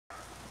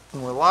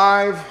We're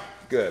live.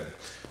 Good.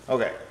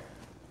 Okay.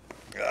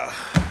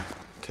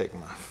 Take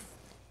my.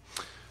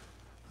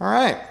 All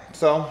right.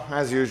 So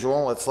as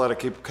usual, let's let a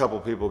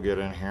couple people get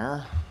in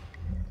here.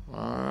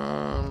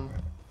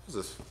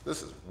 This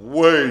is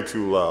way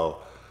too low.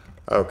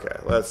 Okay,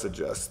 let's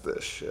adjust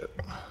this shit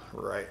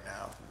right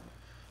now.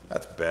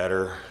 That's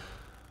better.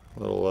 A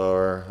little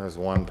lower. There's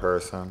one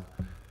person.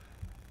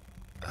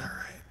 All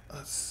right.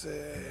 Let's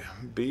see.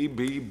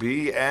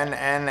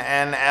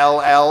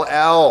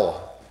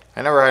 BBBNNNLLL.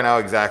 I never know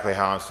exactly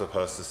how I'm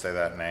supposed to say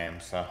that name,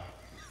 so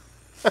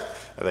I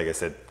think I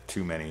said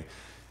too many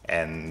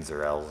N's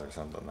or L's or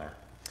something there.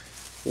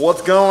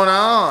 What's going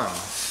on?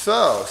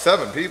 So,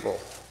 7 people.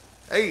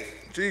 8.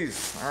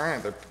 Jeez. All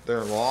right,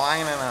 they're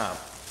lining up.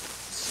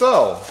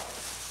 So,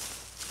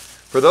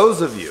 for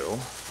those of you,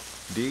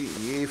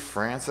 D.E.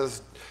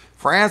 Francis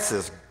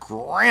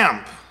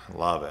Gramp.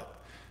 Love it.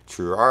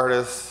 True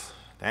artist.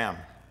 Damn.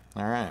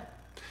 All right.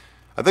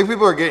 I think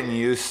people are getting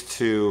used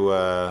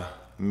to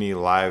me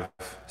live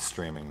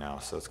streaming now,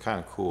 so it's kind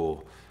of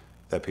cool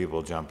that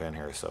people jump in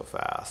here so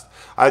fast.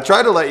 I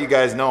tried to let you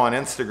guys know on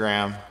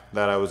Instagram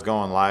that I was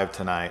going live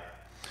tonight.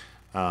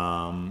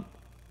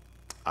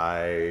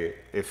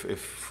 If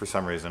for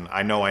some reason,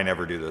 I know I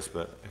never do this,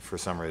 but if for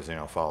some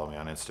reason, follow me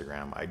on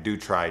Instagram. I do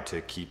try to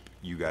keep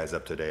you guys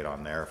up to date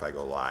on there if I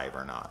go live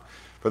or not.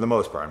 For the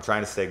most part, I'm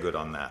trying to stay good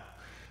on that.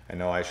 I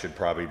know I should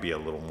probably be a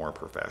little more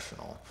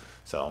professional.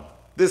 So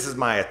this is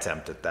my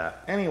attempt at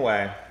that.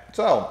 Anyway,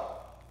 so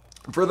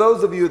for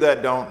those of you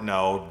that don't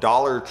know,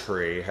 Dollar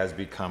Tree has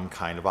become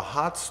kind of a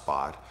hot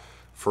spot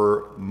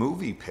for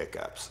movie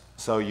pickups.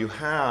 So you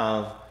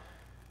have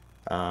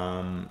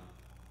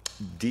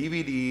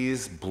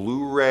DVDs,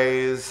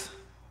 Blu-rays,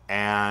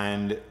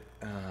 and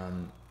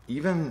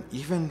even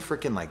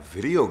freaking like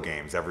video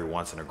games every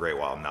once in a great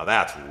while. Now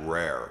that's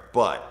rare,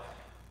 but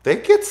they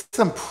get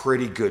some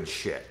pretty good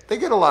shit. They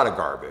get a lot of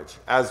garbage,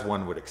 as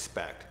one would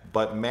expect.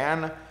 But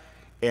man,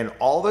 in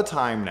all the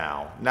time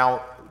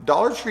now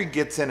Dollar Tree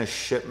gets in a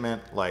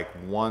shipment like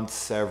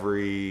once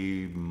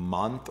every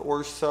month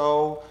or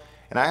so.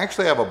 And I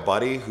actually have a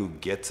buddy who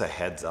gets a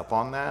heads up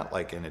on that,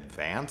 like in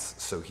advance,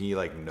 so he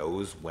like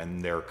knows when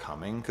they're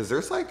coming. Because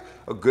there's like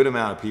a good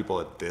amount of people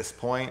at this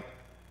point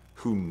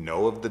who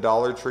know of the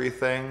Dollar Tree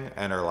thing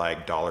and are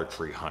like Dollar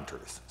Tree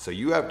hunters. So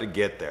you have to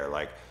get there.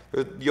 Like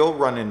you'll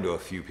run into a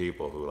few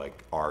people who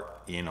like are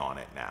in on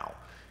it now,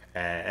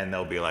 and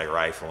they'll be like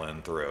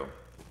rifling through.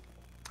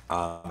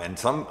 And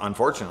some,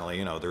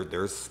 unfortunately,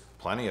 there's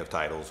plenty of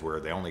titles where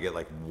they only get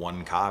like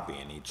one copy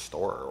in each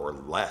store or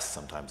less,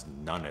 sometimes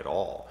none at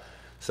all.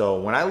 So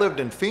when I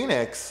lived in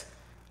Phoenix,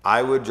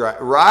 I would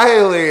drive.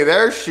 Riley,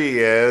 there she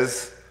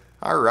is.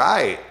 All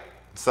right.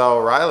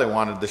 So Riley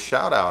wanted the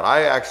shout out.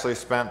 I actually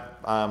spent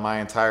my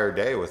entire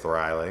day with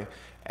Riley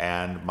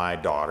and my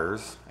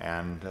daughters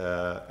and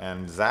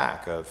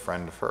Zach, a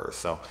friend of hers.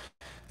 So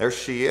there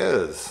she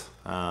is.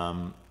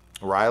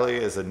 Riley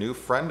is a new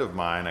friend of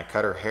mine. I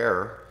cut her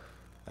hair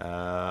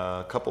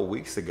a couple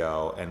weeks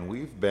ago, and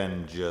we've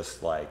been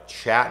just like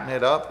chatting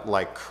it up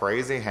like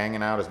crazy,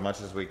 hanging out as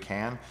much as we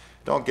can.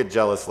 Don't get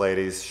jealous,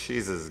 ladies.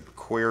 She's as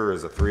queer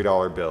as a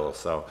 $3 bill,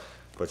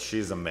 but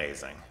she's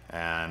amazing,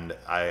 and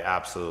I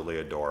absolutely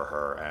adore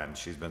her, and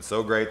she's been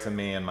so great to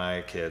me and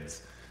my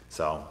kids.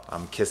 So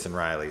I'm kissing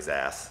Riley's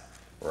ass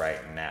right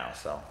now.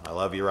 So I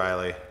love you,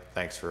 Riley.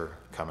 Thanks for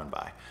coming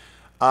by.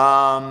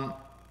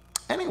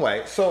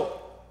 Anyway,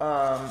 so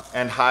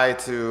and hi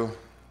to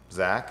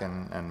Zach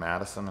and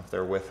Madison if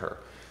they're with her.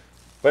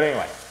 But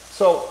anyway,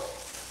 so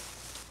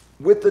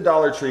with the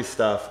Dollar Tree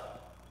stuff,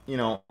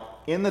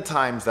 in the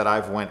times that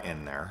I've went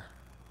in there,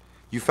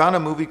 you found a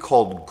movie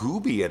called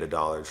Gooby at a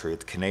Dollar Tree.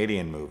 It's a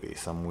Canadian movie,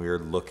 some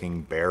weird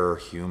looking bear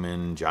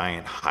human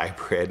giant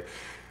hybrid.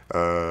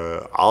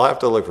 I'll have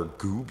to look for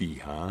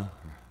Gooby, huh?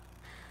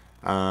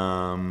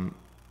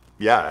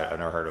 Yeah, I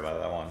never heard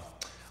about that one.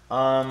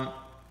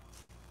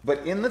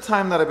 But in the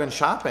time that I've been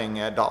shopping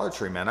at Dollar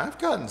Tree, man, I've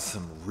gotten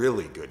some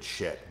really good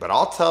shit. But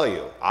I'll tell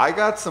you, I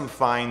got some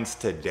finds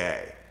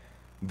today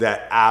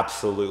that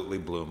absolutely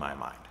blew my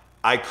mind.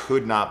 I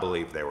could not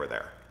believe they were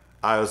there.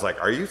 I was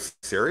like, are you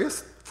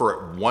serious?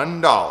 For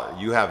 $1,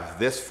 you have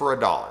this for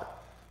 $1.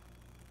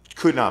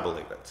 Could not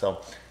believe it.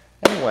 So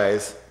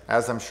anyways,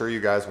 as I'm sure you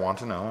guys want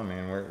to know, I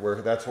mean,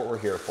 that's what we're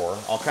here for.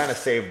 I'll kind of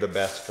save the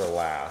best for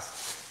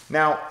last.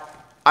 Now,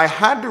 I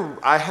had to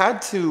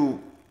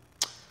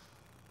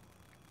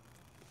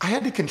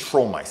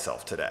control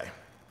myself today.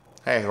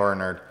 Hey,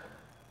 horror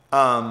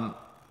nerd.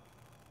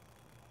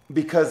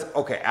 Because,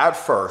 okay, at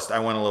first I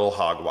went a little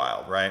hog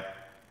wild, right?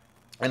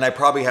 And I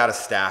probably had a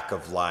stack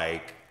of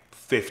like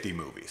 50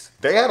 movies.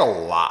 They had a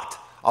lot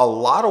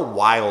of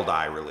Wild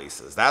Eye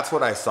releases. That's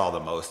what I saw the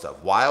most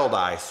of. Wild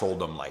Eye sold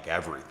them like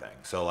everything.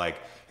 So like,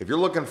 if you're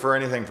looking for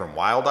anything from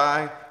Wild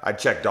Eye, I'd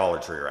check Dollar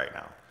Tree right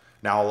now.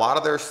 Now, a lot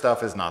of their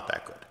stuff is not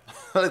that good.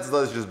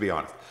 let's just be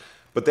honest.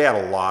 But they had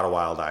a lot of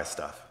Wild Eye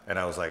stuff. And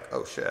I was like,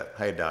 oh shit,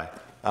 hey, Die.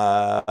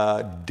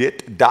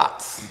 Dit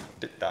Dots.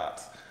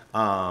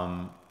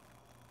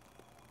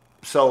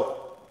 So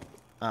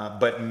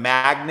But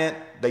Magnet,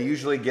 they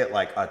usually get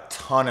like a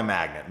ton of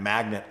Magnet.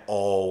 Magnet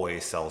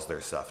always sells their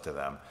stuff to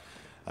them.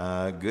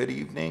 Good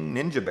evening,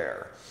 Ninja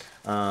Bear.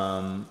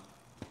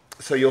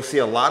 So you'll see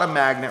a lot of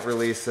Magnet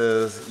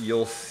releases.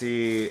 You'll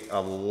see a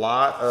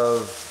lot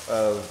of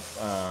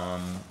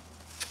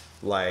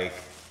like,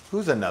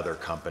 who's another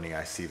company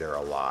I see there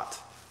a lot?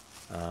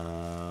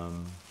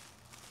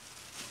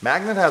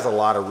 Magnet has a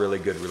lot of really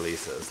good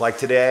releases. Like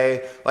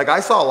today, like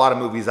I saw a lot of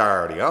movies I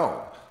already own.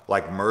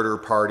 Like Murder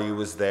Party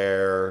was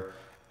there,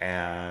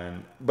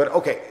 but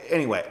okay.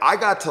 Anyway, I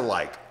got to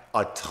like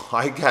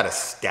I got a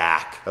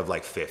stack of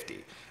like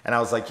 50, and I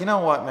was like, you know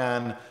what,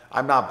 man,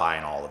 I'm not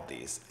buying all of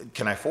these.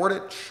 Can I afford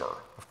it? Sure,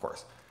 of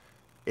course.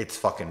 It's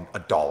fucking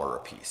 $1 a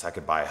piece. I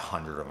could buy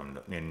 100 of them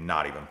and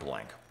not even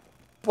blink.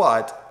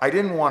 But I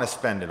didn't want to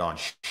spend it on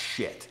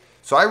shit,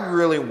 so I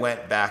really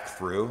went back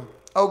through.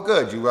 Oh,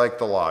 good, you like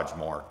The Lodge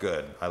more.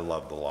 Good, I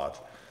love The Lodge.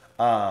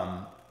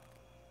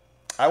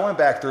 I went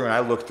back through and I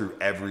looked through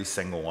every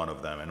single one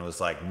of them and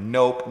was like,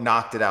 nope,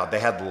 knocked it out. They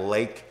had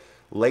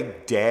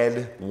Lake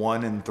Dead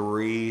 1 and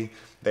 3.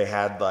 They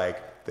had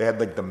like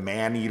the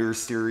Man-Eater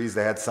series.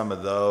 They had some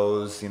of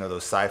those, you know,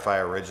 those sci-fi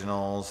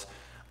originals.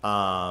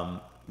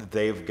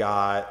 They've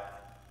got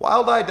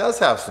Wild Eye does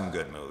have some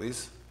good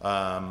movies.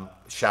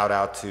 Shout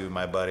out to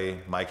my buddy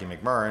Mikey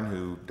McMurrin,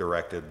 who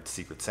directed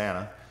Secret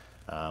Santa.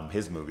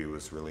 His movie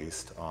was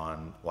released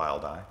on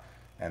Wild Eye.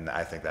 And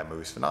I think that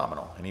movie's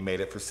phenomenal. And he made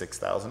it for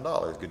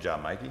 $6,000. Good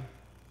job, Mikey.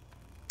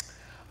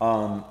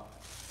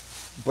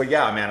 But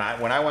yeah, man,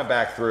 when I went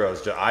back through,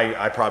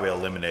 I probably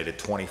eliminated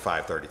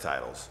 25, 30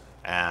 titles.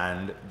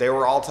 And they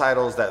were all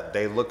titles that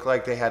they looked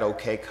like they had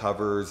okay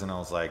covers. And I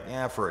was like,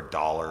 yeah, for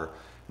 $1.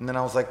 And then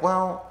I was like,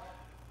 well,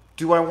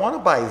 do I want to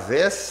buy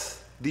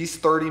these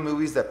 30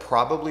 movies that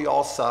probably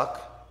all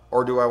suck?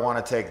 Or do I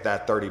want to take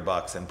that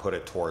 $30 and put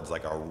it towards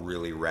like a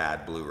really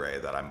rad Blu-ray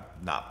that I'm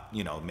not,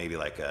 you know, maybe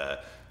like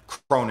a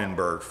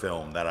Cronenberg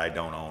film that I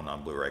don't own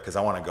on Blu-ray, because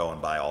I want to go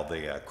and buy all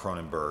the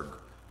Cronenberg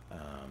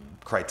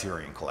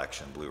Criterion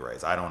Collection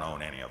Blu-rays. I don't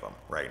own any of them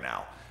right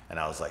now. And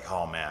I was like,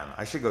 oh man,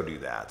 I should go do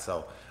that.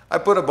 So I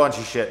put a bunch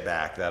of shit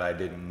back that I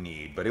didn't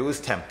need, but it was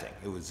tempting.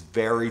 It was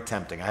very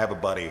tempting. I have a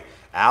buddy,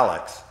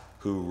 Alex,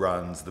 who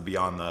runs the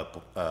Beyond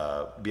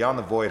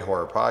the Void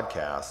Horror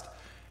podcast.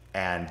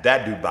 And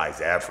that dude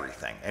buys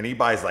everything. And he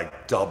buys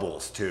like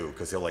doubles too,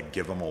 because he'll like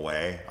give them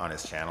away on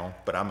his channel.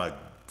 But I'm a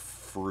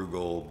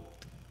frugal,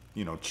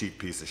 you know, cheap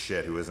piece of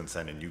shit who isn't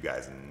sending you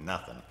guys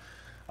nothing.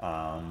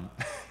 I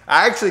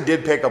actually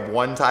did pick up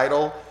one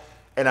title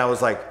and I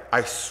was like,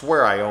 I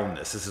swear I own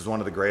this. This is one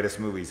of the greatest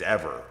movies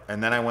ever.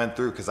 And then I went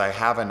through, because I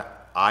have an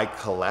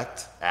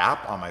iCollect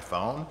app on my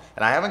phone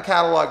and I haven't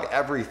cataloged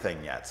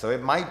everything yet. So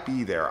it might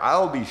be there.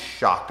 I'll be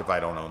shocked if I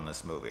don't own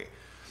this movie.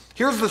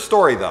 Here's the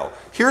story though.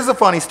 Here's a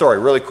funny story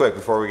really quick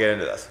before we get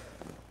into this.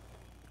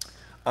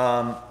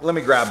 Let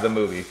me grab the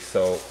movie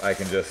so I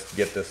can just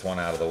get this one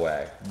out of the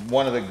way.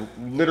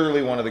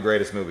 Literally one of the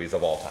greatest movies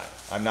of all time.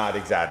 I'm not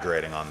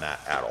exaggerating on that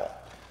at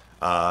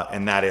all.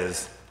 And that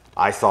is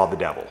I Saw the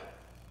Devil.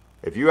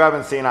 If you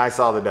haven't seen I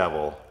Saw the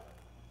Devil,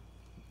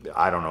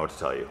 I don't know what to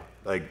tell you.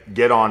 Like,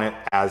 get on it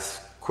as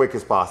quick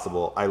as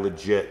possible. I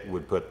legit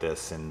would put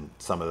this in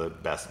some of the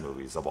best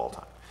movies of all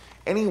time.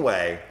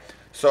 Anyway,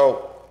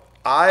 so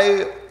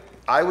I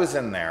was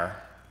in there.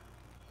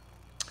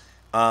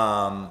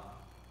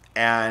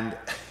 And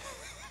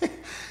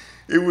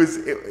it was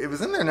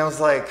in there, and I was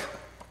like,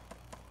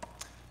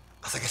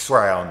 I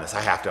swear I own this.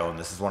 I have to own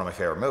this. This is one of my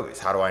favorite movies.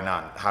 How do I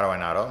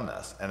not own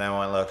this? And then I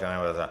went look,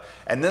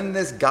 and then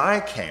this guy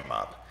came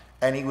up,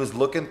 and he was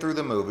looking through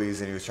the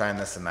movies, and he was trying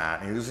this and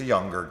that, and he was a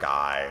younger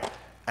guy,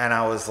 and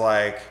I was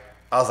like,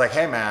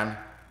 hey man,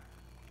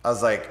 I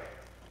was like,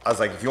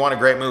 if you want a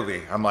great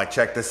movie, I'm like,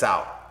 check this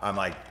out. I'm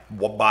like,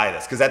 well, buy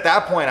this, because at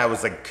that point I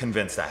was like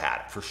convinced I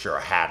had it for sure.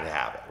 I had to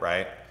have it,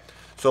 right?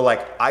 So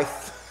like I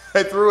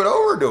threw it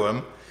over to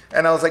him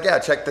and I was like, yeah,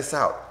 check this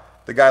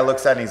out. The guy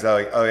looks at it and he's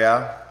like, oh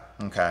yeah?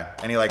 Okay.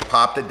 And he like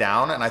popped it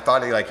down and I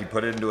thought he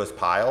put it into his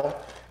pile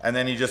and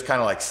then he just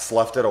kind of like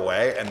sloughed it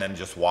away and then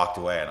just walked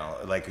away.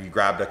 And like he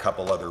grabbed a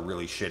couple other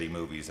really shitty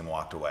movies and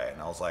walked away.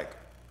 And I was like,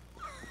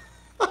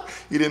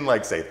 he didn't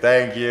like say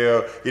thank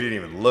you. He didn't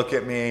even look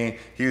at me.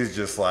 He was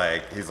just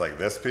like, he's like,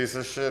 this piece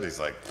of shit. He's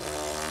like,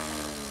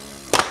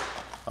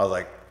 I was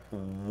like,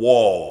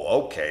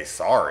 whoa, okay,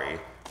 sorry.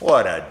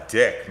 What a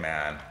dick,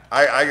 man.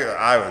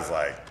 I was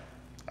like,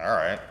 all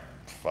right,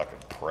 fucking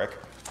prick.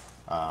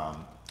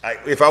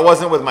 If I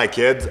wasn't with my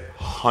kids,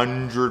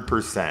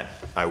 100%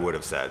 I would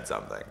have said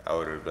something. I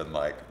would have been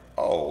like,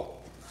 oh,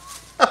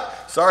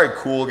 sorry,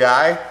 cool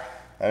guy.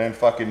 I didn't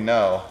fucking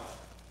know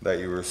that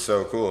you were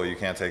so cool. You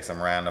can't take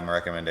some random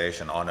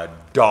recommendation on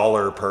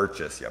 $1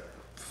 purchase. Yep,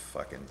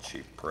 fucking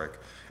cheap prick.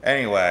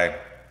 Anyway,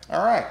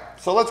 all right,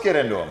 so let's get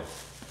into them.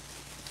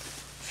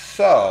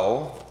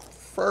 So,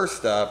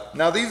 first up,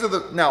 now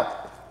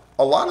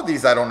a lot of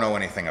these I don't know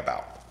anything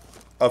about,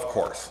 of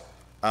course.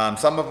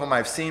 Some of them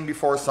I've seen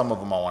before, some of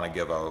them I want to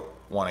give a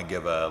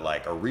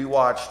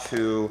rewatch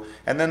to,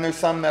 and then there's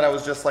some that I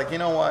was just like, you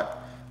know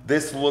what,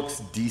 this looks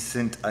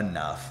decent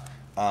enough.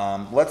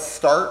 Let's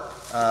start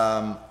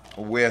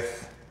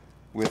with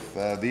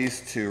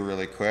these two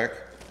really quick.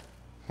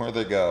 Where'd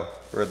they go?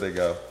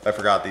 I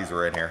forgot these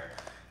were in here.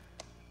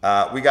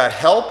 We got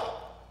Help,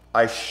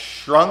 I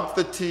Shrunk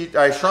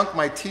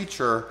My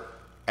Teacher,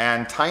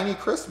 and Tiny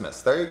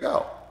Christmas. There you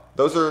go.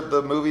 Those are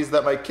the movies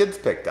that my kids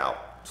picked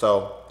out.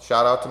 So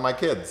shout out to my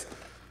kids.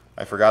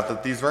 I forgot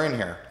that these were in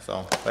here.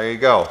 So there you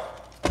go.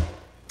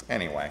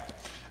 Anyway,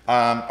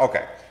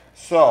 okay.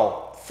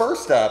 So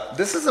first up,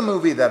 this is a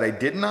movie that I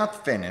did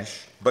not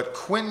finish, but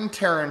Quentin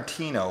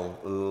Tarantino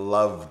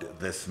loved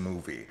this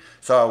movie.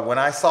 So when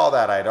I saw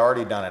that, I'd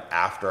already done it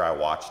after I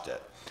watched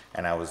it.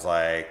 And I was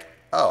like,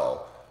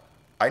 oh,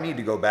 I need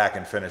to go back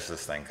and finish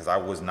this thing because I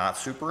was not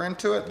super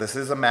into it. This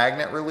is a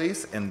magnet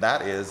release, and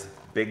that is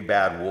Big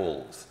Bad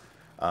Wolves.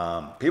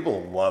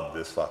 People love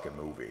this fucking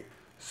movie.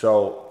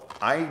 So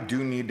I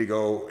do need to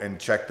go and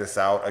check this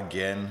out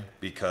again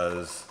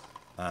because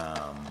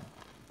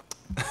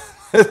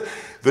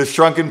the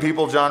shrunken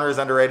people genre is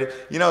underrated.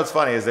 You know what's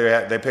funny is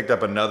they picked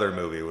up another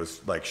movie. It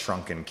was like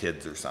Shrunken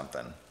Kids or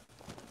something.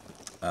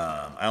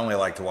 I only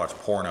like to watch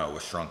porno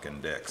with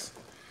shrunken dicks.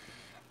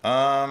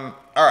 All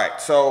right,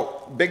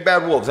 so Big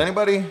Bad Wolves.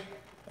 Anybody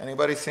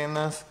seen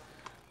this?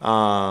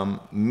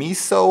 Me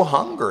So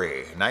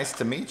Hungry. Nice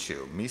to meet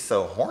you. Me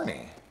So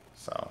Horny.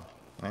 So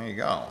there you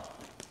go.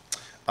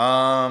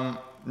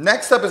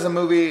 Next up is a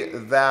movie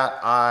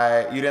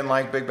that you didn't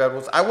like, Big Bad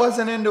Wolves. I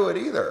wasn't into it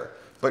either.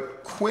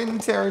 But Quentin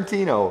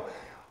Tarantino,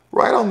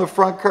 right on the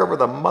front cover of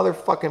the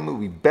motherfucking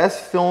movie,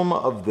 best film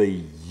of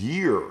the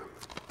year.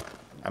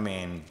 I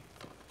mean,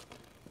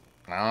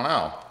 I don't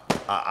know.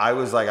 I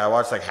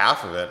watched like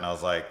half of it and I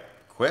was like,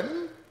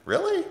 Quentin?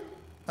 Really?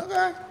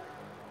 Okay.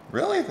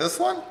 Really? This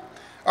one?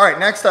 All right,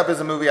 next up is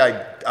a movie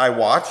I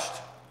watched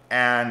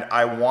and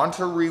I want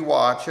to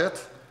rewatch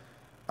it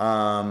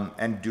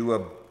and do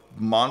a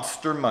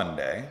Monster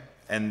Monday,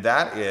 and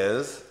that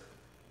is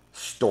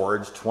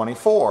Storage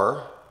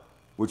 24,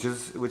 which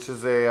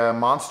is a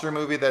monster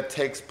movie that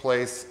takes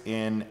place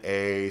in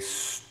a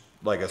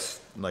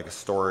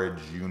storage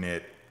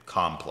unit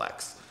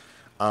complex.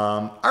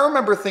 I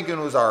remember thinking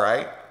it was all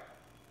right.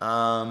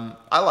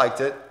 I liked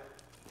it.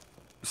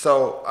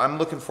 So I'm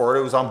looking forward.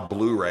 It was on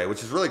Blu-ray,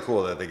 which is really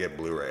cool that they get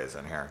Blu-rays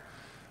in here.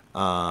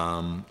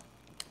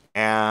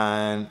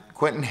 And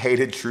Quentin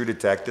hated True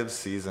Detective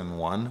season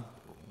 1.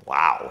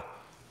 Wow,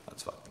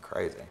 that's fucking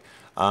crazy.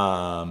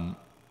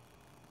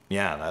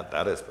 Yeah,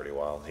 that is pretty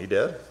wild. He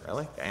did?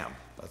 Really? Damn,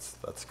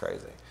 that's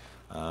crazy.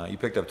 You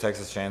picked up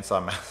Texas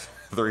Chainsaw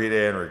Massacre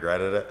 3D and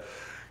regretted it.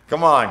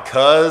 Come on,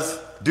 cuz.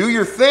 Do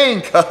your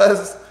thing,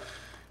 cuz.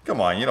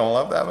 Come on, you don't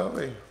love that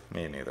movie?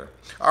 Me neither.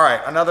 All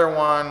right, another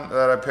one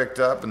that I picked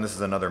up, and this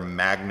is another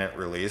magnet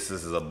release.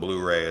 This is a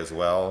Blu-ray as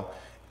well,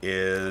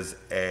 is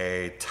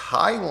a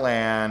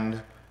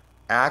Thailand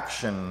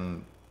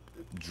action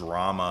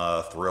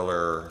drama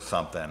thriller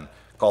something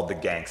called The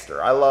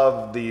Gangster. I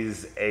love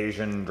these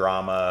Asian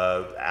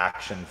drama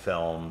action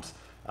films.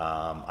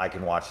 I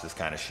can watch this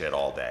kind of shit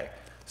all day.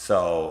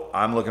 So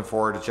I'm looking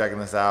forward to checking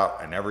this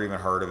out. I never even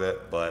heard of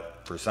it,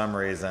 but for some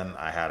reason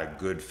I had a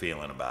good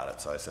feeling about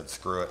it. So I said,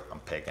 screw it,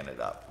 I'm picking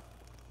it up.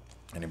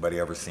 Anybody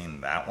ever seen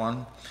that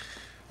one?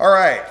 All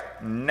right,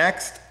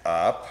 next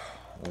up,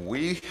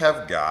 we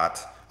have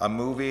got a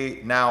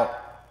movie. Now,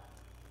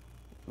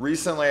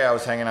 recently I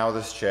was hanging out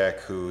with this chick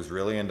who's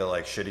really into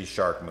like shitty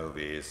shark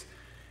movies,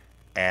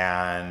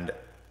 and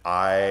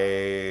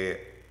I've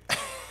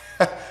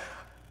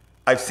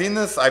seen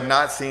this, I've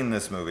not seen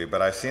this movie,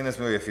 but I've seen this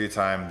movie a few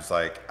times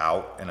like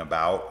out and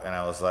about, and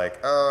I was like,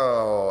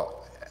 oh,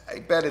 I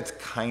bet it's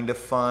kind of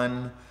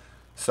fun.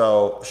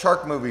 So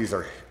shark movies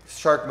are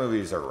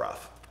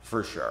rough,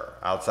 for sure,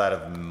 outside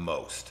of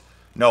most.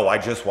 No, I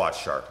just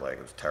watched Shark Lake,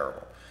 it was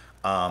terrible.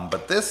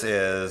 But this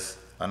is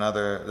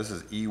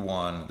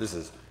E1, this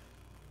is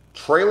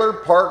Trailer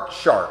Park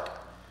Shark.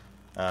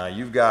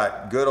 You've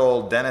got good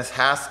old Dennis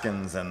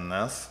Haskins in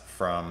this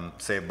from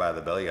Saved by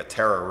the Bell. You got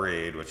Tara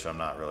Reid, which I'm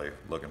not really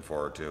looking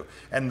forward to.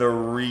 And the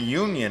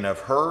reunion of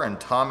her and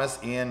Thomas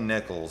Ian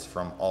Nichols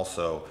from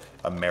also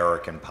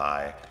American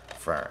Pie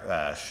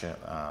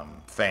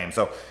fame.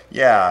 So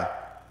yeah,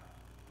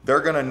 they're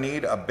gonna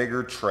need a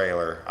bigger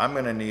trailer. I'm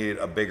gonna need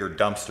a bigger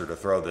dumpster to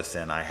throw this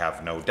in, I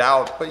have no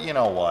doubt. But you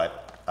know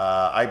what?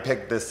 I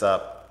picked this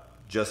up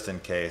just in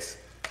case,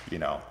 you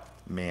know,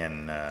 me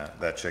and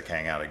that chick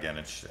hang out again,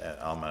 and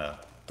I'm gonna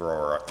throw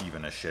her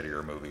even a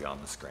shittier movie on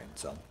the screen.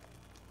 So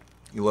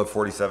you love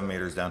 47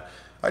 Meters Down?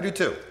 I do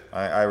too.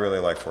 I really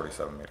like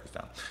 47 Meters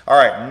Down. All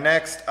right,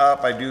 next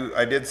up,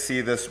 I did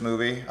see this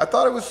movie. I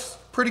thought it was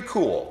pretty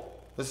cool.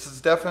 This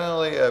is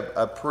definitely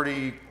a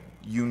pretty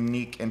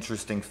unique,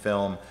 interesting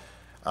film.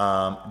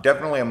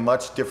 Definitely a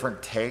much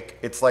different take.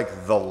 It's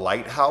like The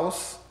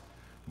Lighthouse,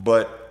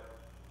 but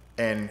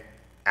an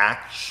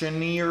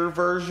actionier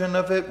version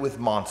of it with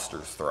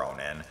monsters thrown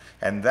in.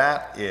 And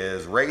that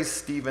is Ray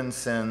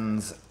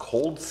Stevenson's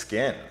Cold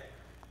Skin.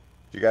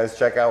 Did you guys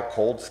check out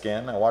Cold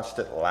Skin? I watched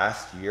it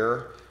last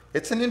year.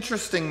 It's an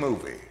interesting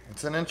movie.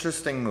 It's an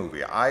interesting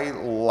movie. I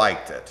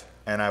liked it,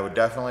 and I would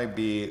definitely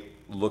be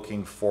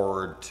looking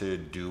forward to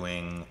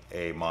doing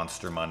a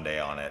Monster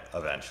Monday on it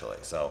eventually.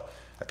 So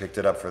I picked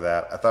it up for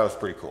that. I thought it was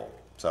pretty cool.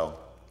 So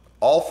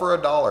all for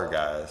 $1,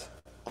 guys.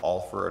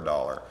 All for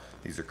 $1.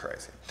 These are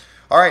crazy.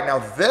 All right, now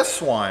this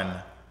one,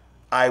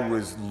 I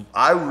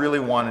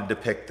really wanted to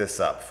pick this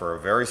up for a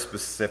very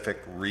specific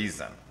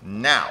reason.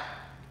 Now,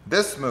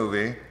 this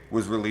movie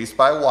was released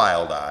by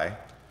Wild Eye,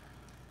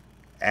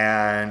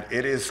 and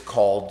it is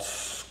called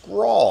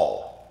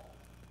Scrawl.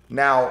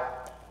 Now,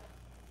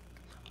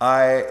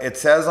 it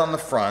says on the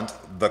front,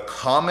 the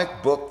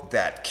comic book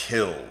that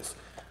kills.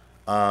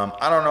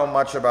 I don't know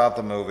much about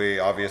the movie.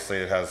 Obviously,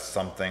 it has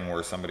something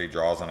where somebody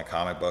draws on a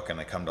comic book and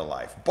they come to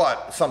life,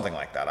 but something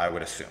like that, I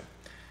would assume.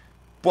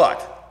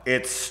 But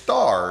it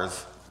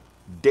stars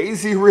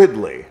Daisy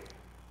Ridley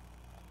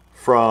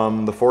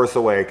from The Force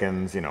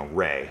Awakens,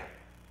 Rey,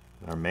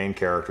 our main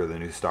character of the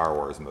new Star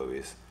Wars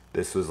movies.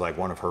 This was like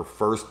one of her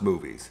first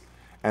movies.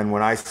 And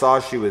when I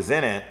saw she was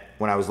in it,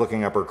 when I was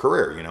looking up her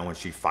career,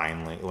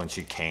 when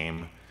she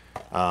came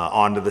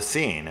onto the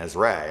scene as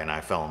Rey, and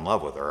I fell in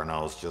love with her, and I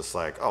was just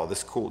like, oh,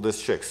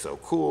 this chick's so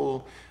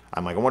cool.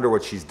 I'm like, I wonder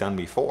what she's done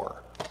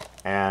before.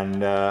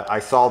 And I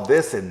saw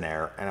this in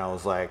there, and I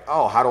was like,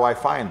 oh, how do I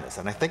find this?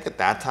 And I think at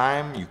that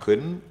time you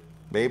couldn't,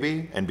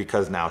 maybe. And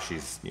because now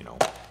she's,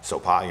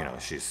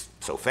 she's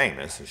so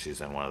famous, and she's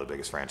in one of the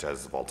biggest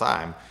franchises of all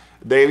time.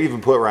 They even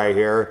put right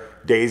here,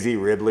 Daisy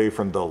Ridley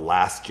from The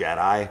Last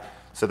Jedi.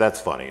 So that's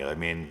funny. I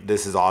mean,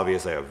 this is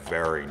obviously a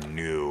very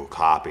new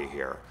copy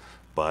here.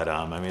 But,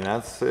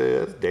 that's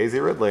Daisy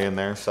Ridley in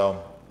there.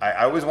 So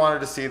I always wanted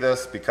to see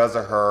this because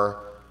of her.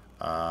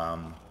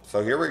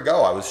 So here we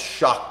go. I was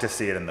shocked to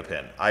see it in the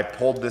pin. I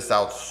pulled this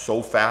out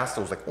so fast.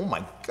 I was like, oh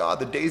my God,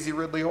 the Daisy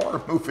Ridley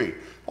horror movie.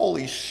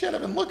 Holy shit,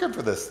 I've been looking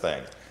for this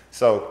thing.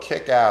 So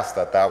kick ass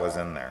that was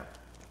in there.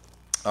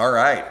 All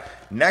right,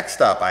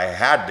 next up, I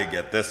had to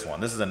get this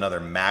one. This is another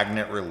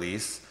magnet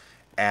release.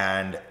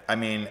 And I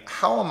mean,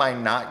 how am I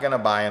not gonna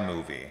buy a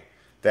movie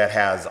that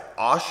has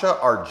Asia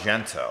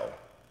Argento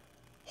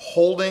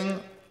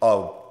holding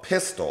a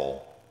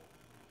pistol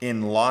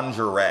in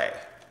lingerie,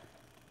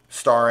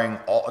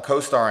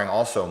 co-starring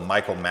also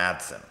Michael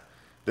Madsen?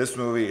 This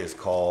movie is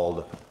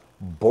called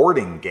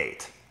Boarding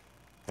Gate.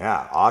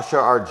 Yeah, Asia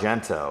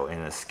Argento in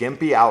a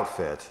skimpy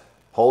outfit,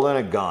 holding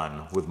a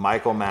gun with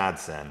Michael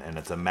Madsen, and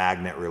it's a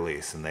magnet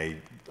release, and they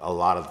a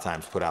lot of the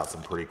times put out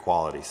some pretty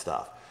quality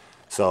stuff.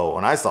 So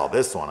when I saw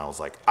this one, I was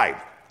like, I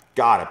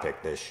gotta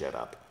pick this shit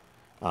up.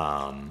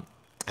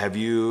 Have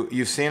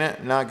you've seen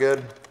it? Not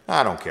good?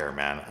 I don't care,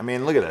 man. I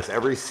mean, look at this.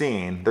 Every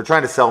scene, they're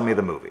trying to sell me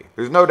the movie.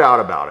 There's no doubt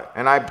about it.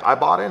 And I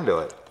bought into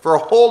it for a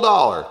whole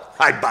 $1.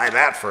 I'd buy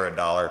that for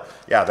 $1.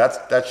 Yeah,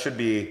 that should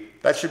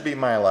be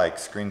my like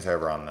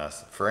screensaver on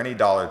this. For any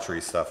Dollar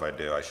Tree stuff I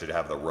do, I should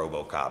have the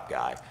RoboCop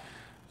guy.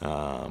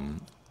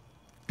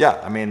 Yeah,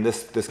 I mean,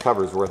 this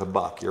cover's worth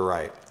 $1. You're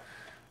right.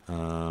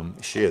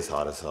 She is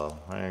hot as hell.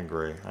 I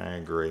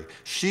agree.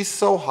 She's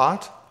so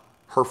hot,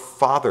 her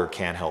father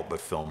can't help but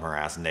film her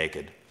ass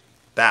naked.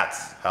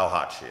 That's how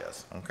hot she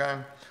is, okay?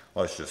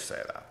 Let's just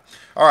say that.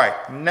 All right,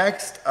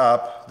 next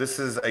up, this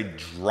is a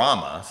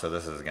drama, so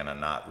this is gonna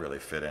not really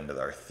fit into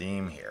our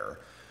theme here,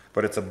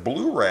 but it's a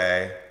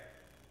Blu-ray,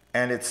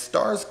 and it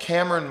stars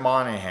Cameron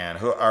Monaghan,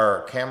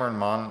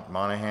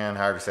 Monaghan,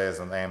 however you say his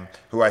name,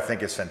 who I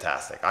think is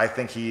fantastic. I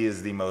think he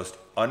is the most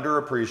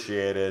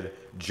underappreciated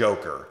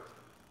Joker.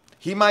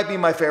 He might be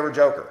my favorite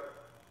Joker.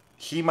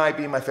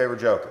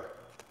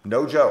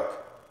 No joke.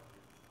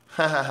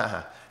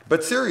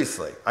 But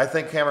seriously, I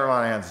think Cameron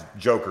Monaghan's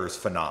Joker is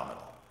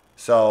phenomenal.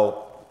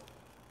 So,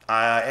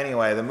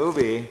 anyway, the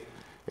movie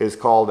is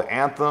called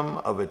Anthem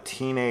of a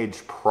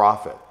Teenage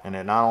Prophet. And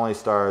it not only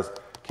stars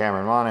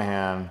Cameron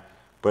Monaghan,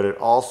 but it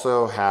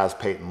also has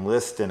Peyton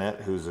List in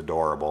it, who's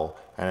adorable.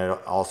 And it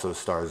also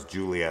stars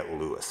Juliette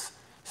Lewis.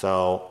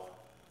 So,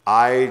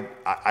 I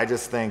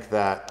just think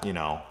that,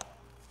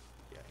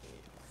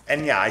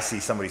 and yeah, I see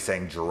somebody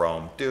saying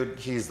Jerome. Dude,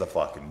 he's the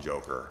fucking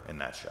Joker in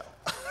that show.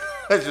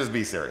 Let's just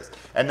be serious.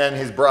 And then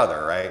his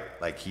brother, right?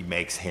 Like, he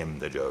makes him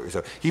the Joker.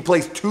 So he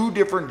plays 2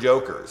 different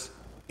Jokers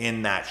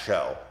in that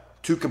show.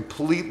 2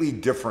 completely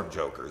different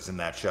Jokers in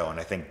that show, and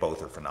I think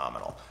both are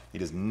phenomenal. He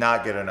does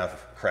not get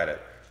enough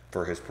credit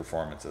for his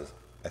performances.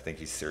 I think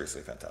he's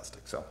seriously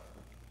fantastic. So,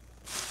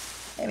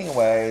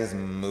 anyways,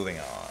 moving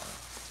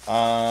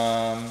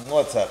on.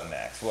 What's up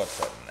next?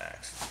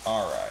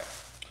 All right.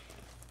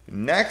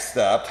 Next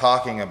up,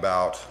 talking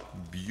about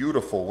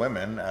beautiful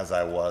women, as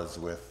I was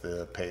with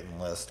the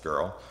Peyton List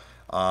girl.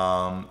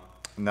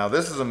 Now,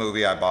 this is a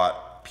movie I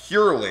bought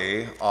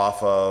purely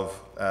off of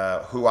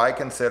who I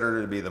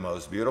consider to be the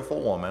most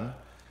beautiful woman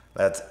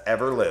that's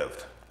ever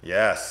lived.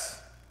 Yes,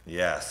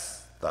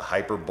 the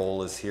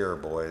hyperbole is here,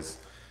 boys.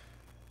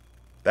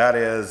 That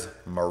is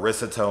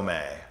Marissa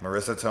Tomei.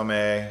 Marissa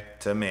Tomei,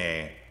 to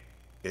me,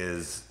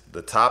 is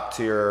the top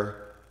tier,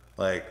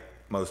 like,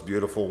 most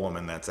beautiful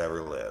woman that's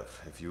ever lived.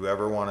 If you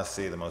ever want to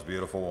see the most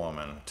beautiful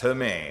woman, to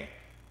me,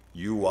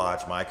 you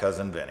watch My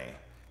Cousin Vinny.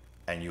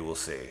 and you will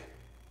see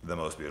the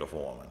most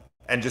beautiful woman.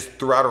 And just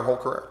throughout her whole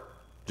career,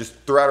 just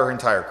throughout her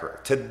entire career,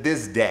 to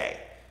this day,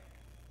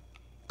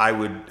 I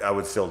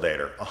would still date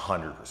her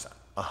 100%.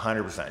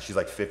 100%. She's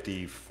like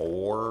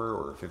 54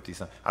 or 50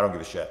 something. I don't give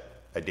a shit.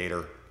 I date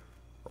her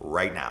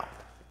right now.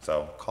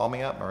 So call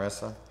me up,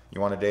 Marissa.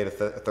 You want to date a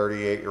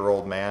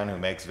 38-year-old man who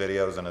makes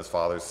videos in his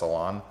father's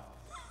salon?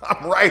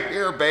 I'm right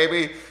here,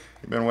 baby.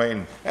 You've been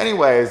waiting.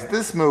 Anyways,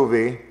 this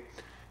movie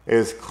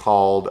is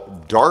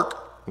called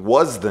Dark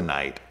Was the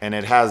Night, and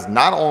it has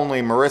not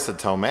only Marissa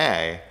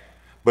Tomei,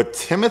 but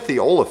Timothy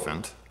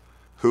Olyphant,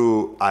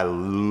 who I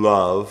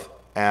love.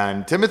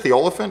 And Timothy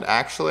Olyphant,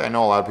 actually, I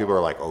know a lot of people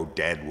are like, oh,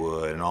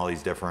 Deadwood and all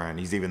these different,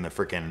 he's even the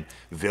freaking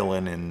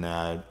villain in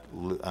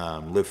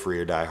Live Free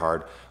or Die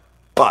Hard.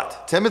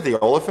 But Timothy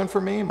Olyphant,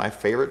 for me, my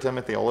favorite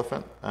Timothy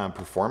Olyphant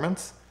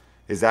performance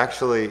is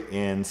actually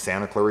in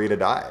Santa Clarita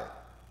Diet.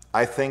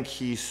 I think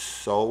he's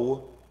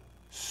so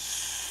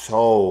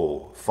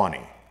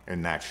funny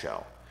in that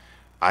show.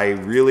 I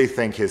really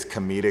think his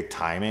comedic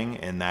timing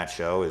in that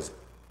show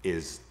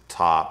is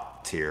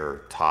top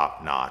tier,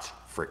 top notch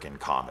freaking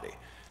comedy.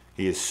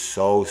 He is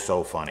so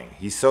funny.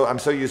 I'm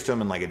so used to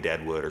him in like a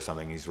Deadwood or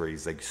something.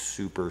 He's like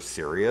super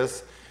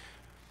serious,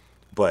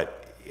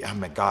 but oh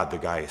my God, the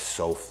guy is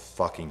so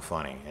fucking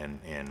funny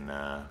in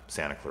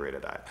Santa Clarita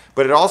Diet.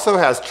 But it also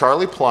has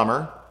Charlie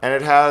Plummer, and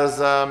it has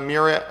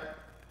Muriel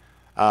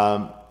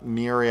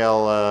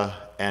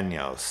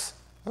Enyos.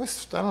 I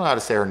don't know how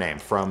to say her name,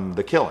 from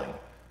The Killing.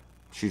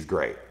 She's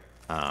great.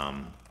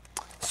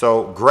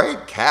 So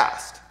great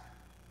cast.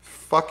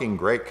 Fucking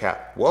great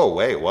cast. Whoa,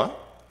 wait, what?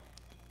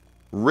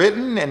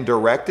 Written and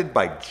directed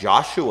by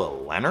Joshua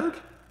Leonard?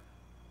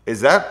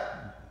 Is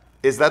that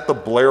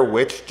the Blair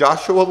Witch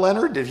Joshua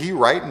Leonard? Did he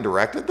write and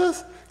directed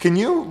this? Can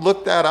you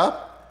look that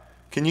up?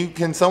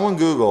 Can someone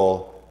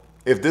Google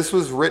if this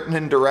was written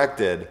and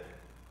directed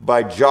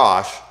by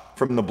Josh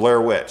from the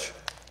Blair Witch?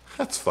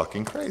 That's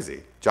fucking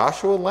crazy.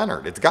 Joshua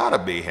Leonard. It's gotta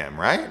be him,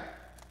 right?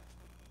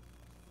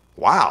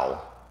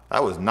 Wow. I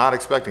was not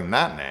expecting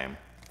that name.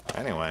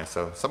 Anyway,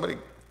 so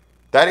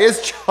that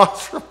is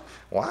Joshua.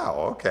 Wow,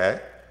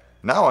 okay.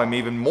 Now I'm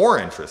even more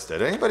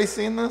interested. Anybody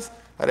seen this?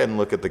 I didn't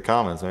look at the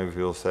comments. Maybe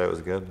people say it was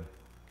good.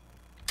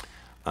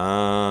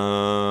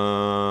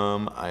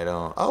 I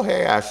don't. Oh,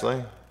 hey,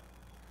 Ashley.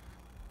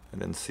 I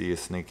didn't see you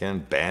sneak in.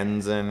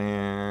 Ben's in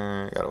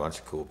here. Got a bunch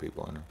of cool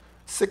people in here.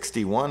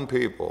 61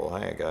 people.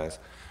 Hey, guys.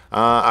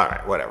 All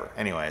right, whatever.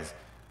 Anyways,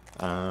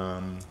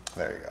 there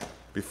you go.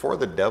 Before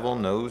the Devil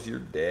Knows You're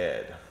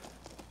Dead.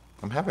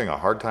 I'm having a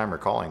hard time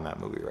recalling that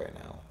movie right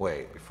now.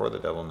 Wait, Before the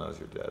Devil Knows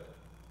You're Dead.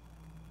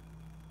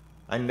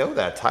 I know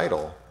that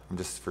title. I'm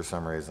just, for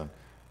some reason.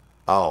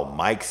 Oh,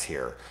 Mike's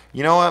here.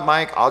 You know what,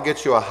 Mike? I'll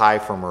get you a hi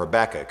from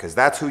Rebecca, because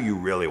that's who you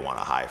really want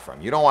a hi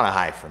from. You don't want a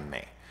hi from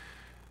me.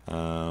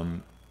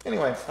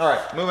 Anyway, all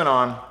right, moving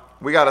on.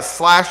 We got a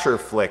slasher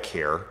flick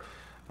here.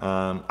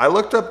 I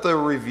looked up the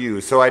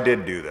reviews, so I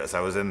did do this.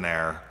 I was in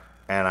there,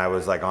 and I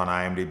was like on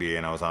IMDb,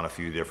 and I was on a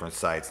few different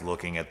sites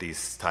looking at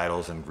these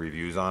titles and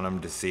reviews on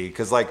them to see,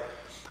 because like,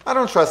 I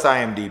don't trust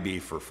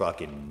IMDb for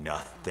fucking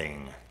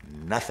nothing.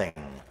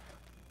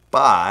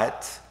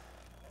 But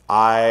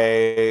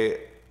I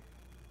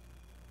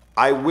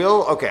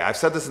will, okay, I've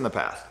said this in the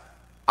past.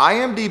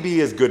 IMDb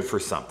is good for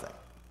something.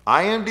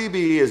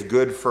 IMDb is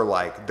good for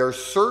like, there's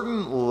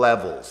certain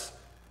levels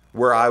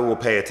where I will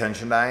pay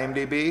attention to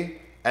IMDb,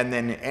 and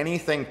then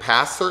anything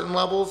past certain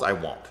levels, I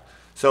won't.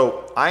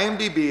 So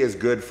IMDb is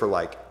good for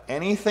like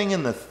anything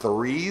in the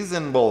 3s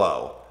and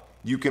below,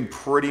 you can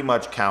pretty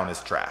much count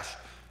as trash.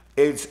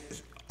 It's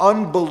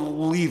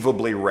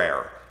unbelievably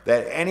rare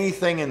that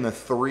anything in the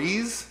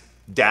 3s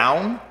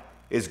down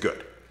is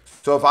good.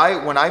 So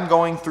when I'm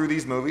going through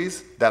these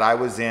movies that I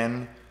was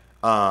in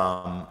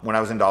when I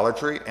was in Dollar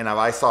Tree, and if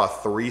I saw a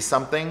 3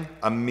 something,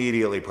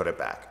 immediately put it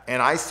back.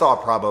 And I saw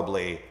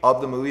probably,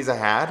 of the movies I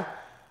had,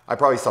 I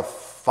probably saw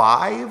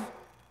 5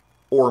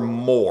 or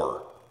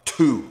more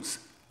 2s.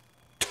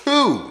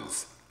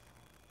 2s!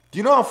 Do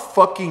you know how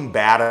fucking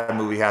bad a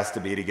movie has to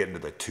be to get into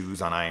the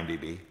 2s on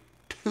IMDb?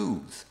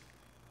 2s.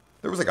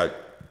 There was like a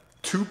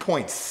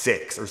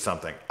 2.6 or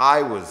something.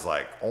 I was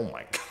like, oh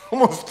my God,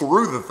 almost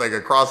threw the thing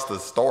across the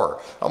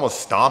store. I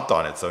almost stomped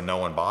on it so no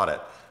one bought it.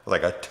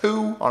 Like a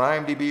 2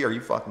 on IMDb? Are you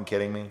fucking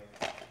kidding me?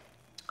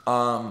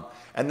 And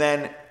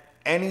then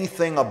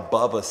anything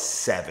above a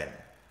 7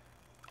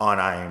 on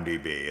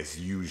IMDb is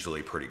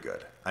usually pretty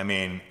good. I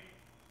mean,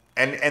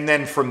 and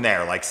then from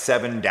there, like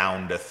 7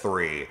 down to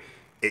 3,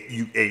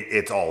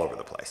 it's all over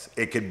the place.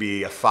 It could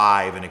be a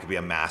 5 and it could be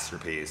a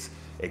masterpiece.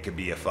 It could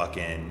be a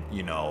fucking,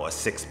 a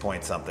 6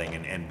 point something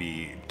and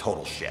be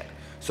total shit.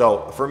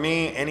 So for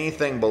me,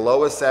 anything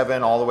below a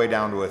 7 all the way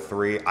down to a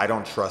 3, I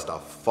don't trust a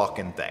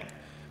fucking thing.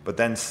 But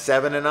then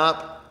 7 and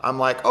up, I'm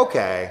like,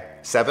 okay,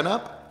 7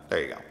 up?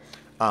 There you go.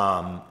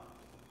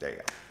 There you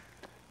go.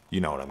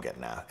 You know what I'm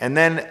getting at. And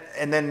then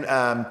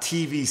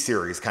TV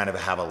series kind of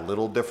have a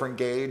little different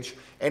gauge.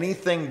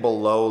 Anything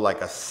below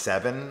like a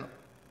 7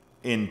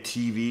 in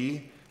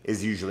TV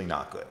is usually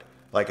not good.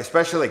 Like,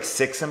 especially like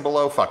 6 and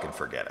below, fucking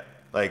forget it.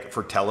 Like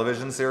for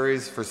television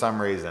series, for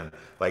some reason,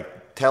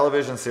 like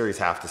television series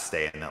have to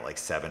stay in that like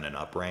 7 and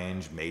up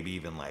range, maybe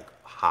even like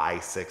high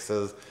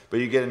 6s. But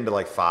you get into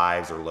like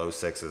 5s or low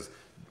 6s,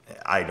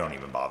 I don't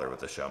even bother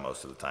with the show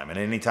most of the time. And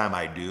anytime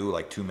I do,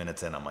 like 2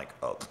 minutes in, I'm like,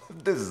 oh,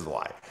 this is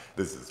why.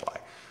 This is why.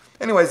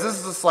 Anyways, this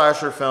is a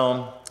slasher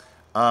film.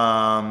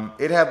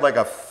 It had like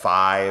a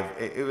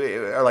 5,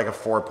 or like a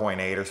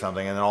 4.8 or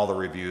something, and then all the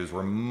reviews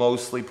were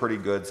mostly pretty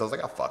good. So I was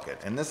like, oh, fuck it.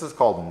 And this is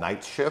called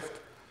Night Shift.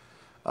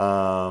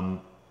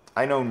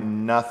 I know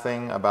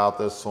nothing about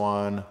this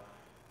one.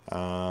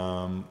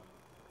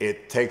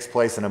 It takes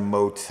place in a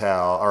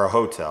motel or a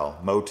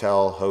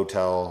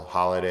hotel,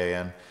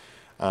 Holiday Inn.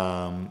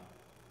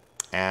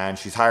 And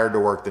she's hired to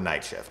work the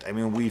night shift. I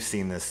mean, we've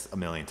seen this a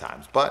million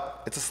times,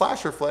 but it's a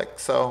slasher flick.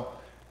 So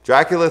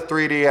Dracula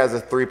 3D has a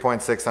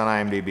 3.6 on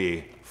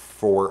IMDb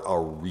for a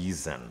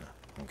reason.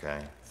 Okay,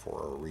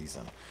 for a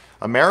reason.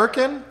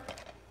 American?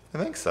 I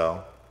think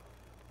so.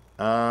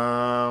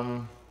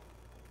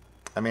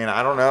 I mean,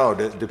 I don't know.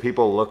 Do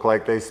people look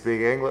like they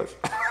speak English?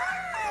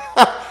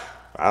 I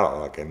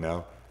don't fucking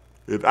know.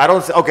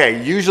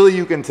 Okay, usually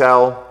you can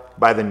tell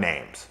by the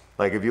names.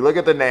 Like, if you look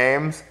at the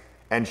names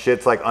and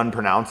shit's like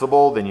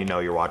unpronounceable, then you know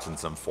you're watching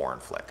some foreign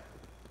flick.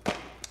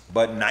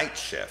 But Night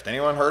Shift.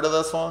 Anyone heard of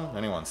this one?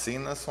 Anyone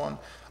seen this one?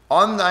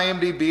 On the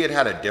IMDb, it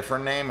had a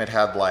different name. It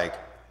had like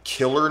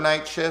Killer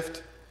Night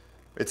Shift.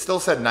 It still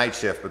said Night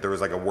Shift, but there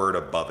was like a word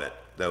above it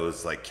that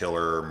was like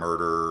killer,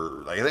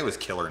 murder. Like, I think it was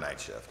Killer Night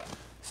Shift.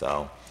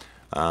 So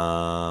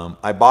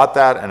I bought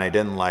that and I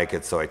didn't like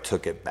it, so I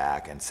took it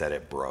back and said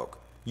it broke.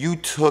 You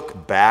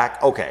took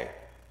back, okay,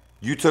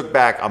 you took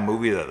back a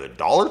movie to the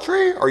Dollar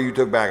Tree, or you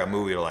took back a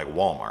movie to like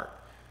Walmart?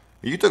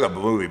 You took a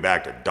movie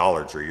back to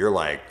Dollar Tree. You're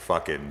like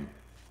fucking,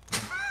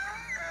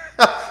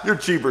 you're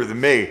cheaper than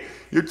me.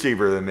 You're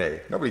cheaper than me.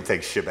 Nobody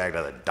takes shit back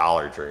to the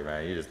Dollar Tree,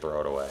 man. You just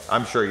throw it away.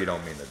 I'm sure you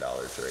don't mean the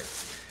Dollar Tree.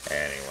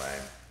 Anyway.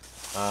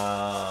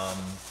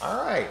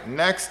 All right,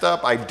 next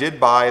up, I did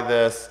buy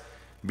this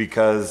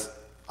because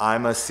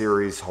I'm a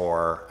series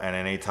whore, and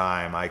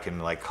anytime I can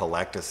like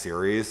collect a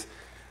series,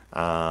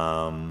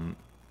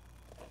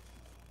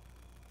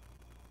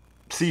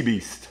 Sea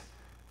Beast.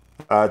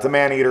 It's a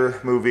man-eater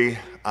movie.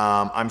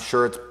 I'm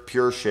sure it's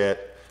pure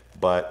shit,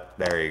 but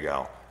there you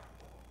go.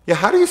 Yeah,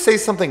 how do you say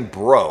something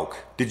broke?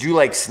 Did you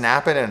like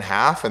snap it in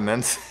half and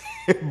then say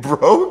it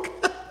broke?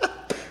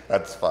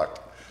 That's fucked.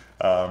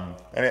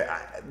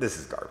 This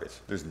is garbage.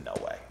 There's no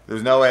way.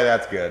 There's no way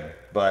that's good,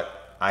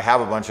 but I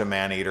have a bunch of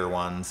man-eater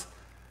ones.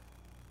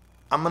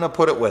 I'm going to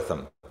put it with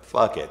them.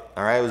 Fuck it.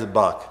 All right, it was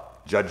 $1.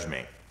 Judge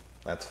me.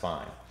 That's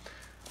fine.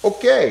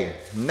 Okay,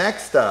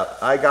 next up,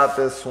 I got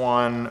this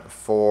one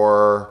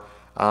for,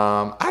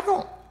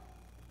 I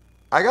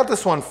got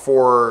this one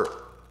for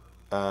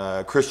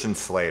Christian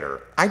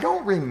Slater. I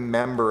don't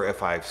remember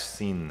if I've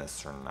seen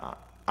this or not.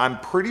 I'm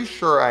pretty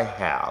sure I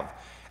have,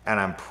 and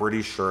I'm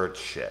pretty sure it's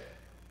shit.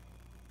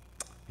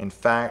 In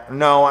fact,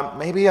 no,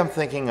 maybe I'm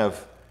thinking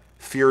of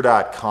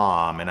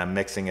Fear.com, and I'm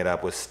mixing it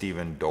up with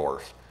Steven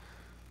Dorff.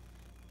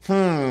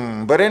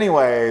 But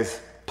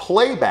anyways,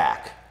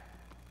 Playback.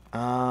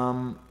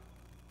 Has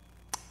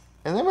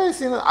anybody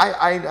seen that?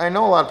 I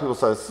know a lot of people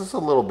say this is a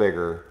little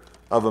bigger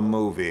of a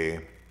movie,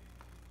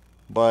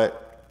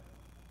 but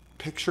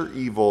picture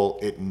evil,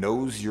 it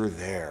knows you're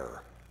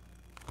there.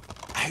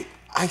 I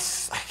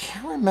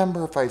can't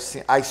remember if I've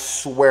seen, I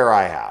swear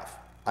I have.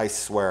 I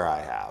swear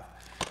I have.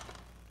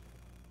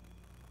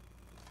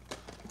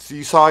 So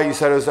you saw it, you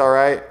said it was all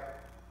right?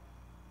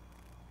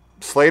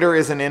 Slater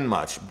isn't in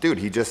much. Dude,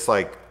 he just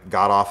like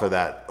got off of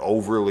that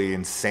overly,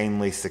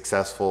 insanely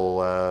successful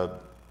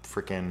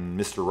freaking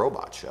Mr.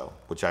 Robot show,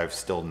 which I've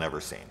still never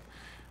seen.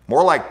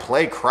 More like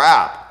Play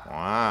Crap.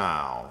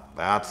 Wow,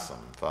 that's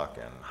some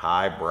fucking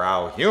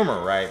highbrow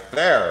humor right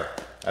there.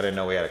 I didn't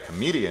know we had a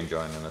comedian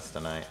joining us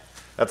tonight.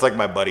 That's like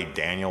my buddy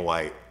Daniel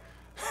White.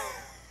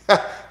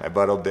 My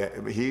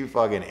buddy, he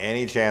fucking,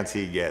 any chance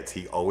he gets,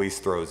 he always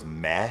throws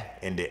meh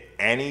into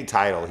any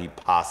title he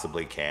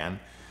possibly can.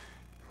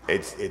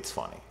 It's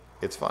funny.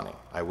 It's funny.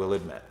 I will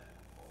admit.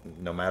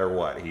 No matter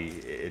what,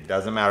 it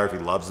doesn't matter if he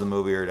loves the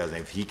movie or doesn't.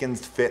 If he can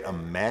fit a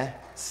meh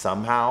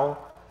somehow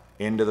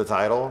into the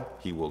title,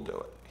 he will do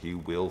it. He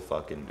will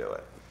fucking do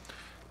it.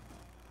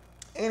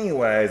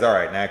 Anyways, all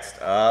right,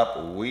 next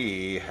up,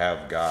 we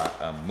have got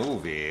a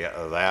movie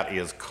that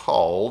is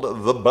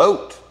called The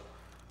Boat.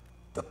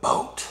 The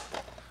Boat.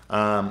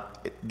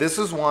 This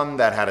is one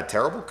that had a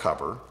terrible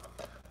cover.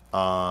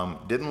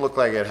 Didn't look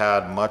like it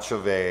had much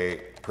of a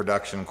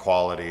production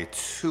quality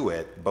to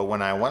it, but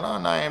when I went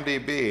on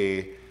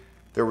IMDb,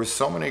 there were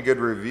so many good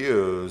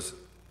reviews,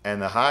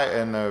 and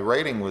the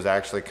rating was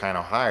actually kind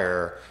of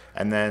higher.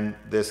 And then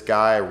this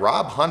guy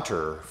Rob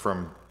Hunter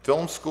from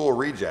Film School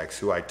Rejects,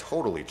 who I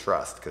totally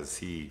trust because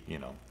he,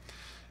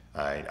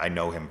 I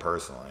know him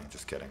personally.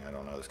 Just kidding, I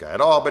don't know this guy at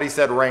all. But he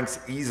said ranks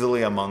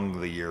easily among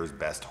the year's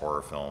best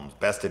horror films,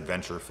 best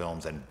adventure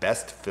films, and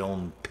best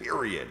film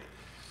period.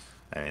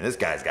 I mean, this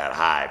guy's got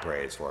high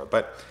praise for it,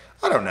 but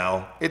I don't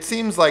know. It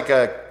seems like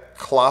a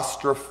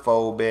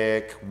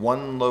claustrophobic,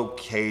 one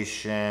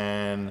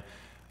location,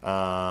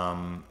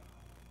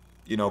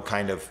 you know,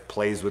 kind of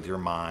plays with your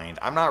mind.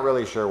 I'm not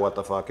really sure what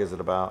the fuck is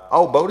it about.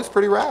 Oh, boat is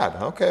pretty rad.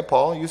 Okay,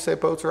 Paul, you say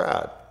boat's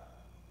rad.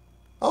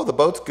 Oh, the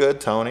boat's good,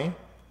 Tony.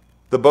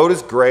 The boat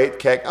is great,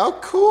 Keck. Oh,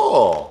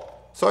 cool.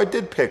 So I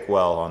did pick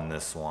well on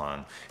this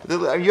one.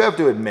 You have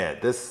to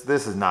admit, this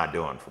is not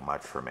doing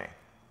much for me.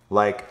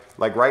 Like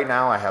right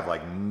now, I have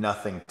like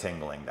nothing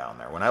tingling down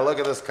there. When I look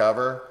at this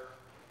cover,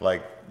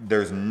 like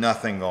there's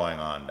nothing going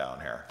on down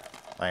here.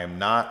 I am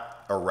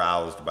not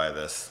aroused by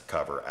this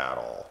cover at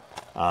all.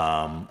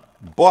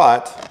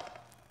 But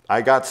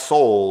I got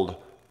sold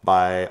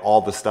by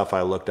all the stuff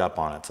I looked up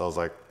on it. So I was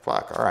like,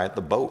 fuck, all right,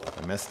 the boat.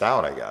 I missed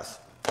out, I guess.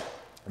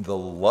 The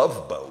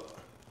Love Boat.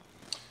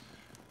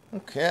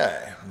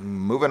 Okay,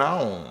 moving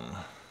on.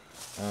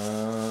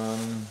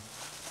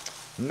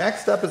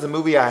 Next up is a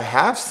movie I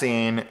have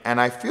seen,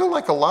 and I feel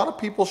like a lot of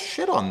people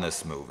shit on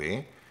this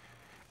movie.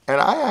 And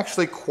I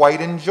actually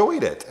quite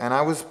enjoyed it. And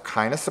I was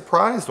kind of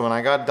surprised when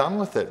I got done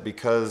with it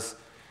because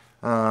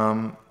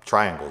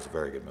Triangle is a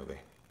very good movie.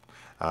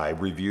 I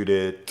reviewed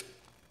it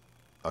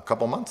a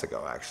couple months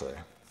ago, actually.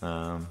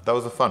 That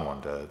was a fun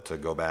one to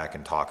go back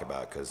and talk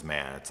about because,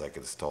 man, it's like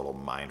it's total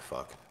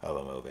mindfuck of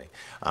a movie.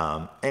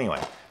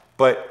 Anyway,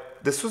 but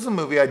this was a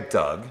movie I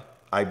dug.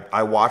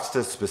 I watched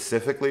it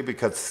specifically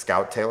because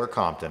Scout Taylor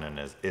Compton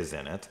is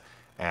in it,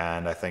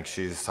 and I think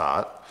she's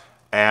hot.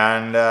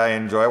 And I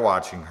enjoy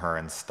watching her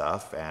and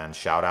stuff. And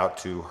shout out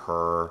to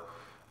her,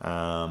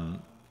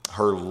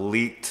 her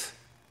leaked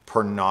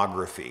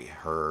pornography,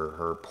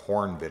 her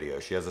porn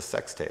video. She has a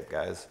sex tape,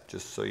 guys.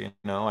 Just so you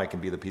know, I can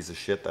be the piece of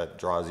shit that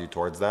draws you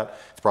towards that.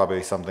 It's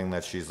probably something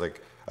that she's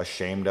like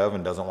ashamed of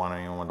and doesn't want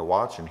anyone to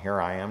watch. And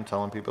here I am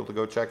telling people to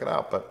go check it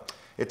out. But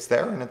it's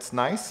there and it's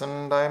nice,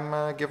 and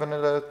I'm giving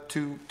it a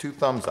two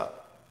thumbs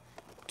up,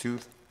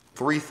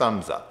 3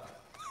 thumbs up.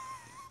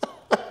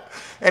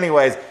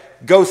 Anyways.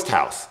 Ghost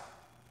House.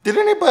 Did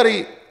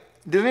anybody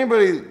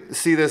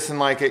see this and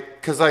like it?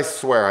 Because I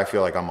swear I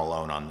feel like I'm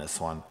alone on this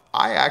one.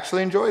 I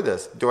actually enjoy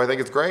this. Do I think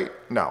it's great?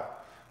 No.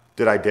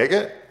 Did I dig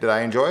it? Did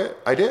I enjoy it?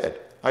 I did.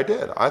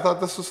 I thought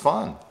this was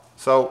fun.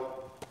 So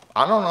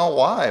I don't know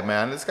why,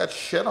 man. It's got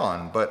shit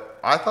on, but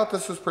I thought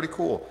this was pretty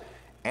cool.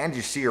 And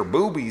you see her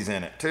boobies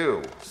in it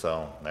too.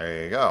 So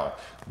there you go.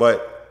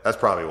 But that's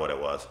probably what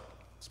it was.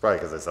 It's probably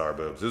because I saw her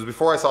boobs. It was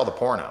before I saw the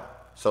porno.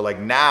 So like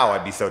now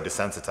I'd be so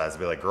desensitized to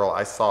be like, girl,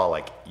 I saw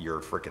like your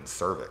freaking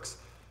cervix.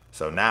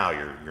 So now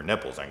your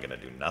nipples aren't gonna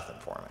do nothing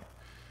for me.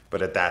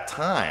 But at that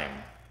time,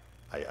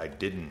 I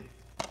didn't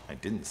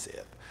see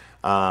it.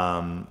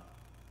 But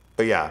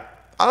yeah,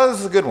 I thought this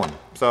was a good one.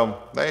 So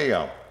there you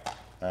go.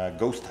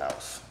 Ghost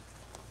House.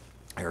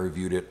 I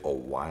reviewed it a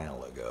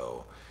while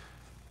ago.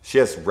 She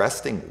has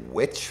resting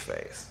witch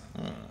face.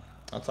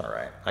 That's all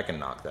right. I can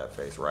knock that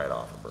face right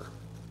off of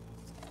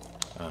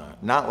her.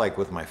 Not like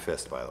with my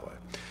fist, by the way.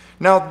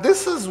 Now,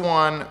 this is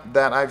one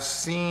that I've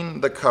seen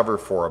the cover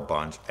for a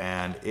bunch,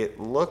 and it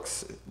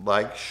looks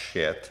like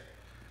shit.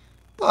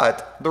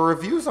 But the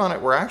reviews on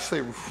it were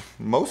actually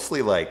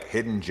mostly like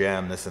hidden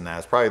gem, this and that.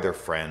 It's probably their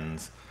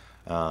friends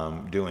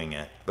doing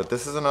it. But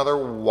this is another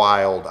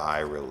Wild Eye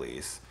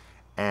release.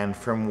 And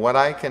from what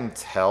I can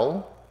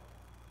tell,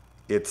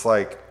 it's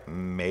like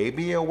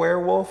maybe a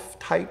werewolf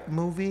type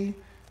movie.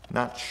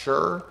 Not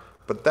sure.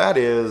 But that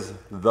is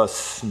The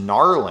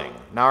Snarling.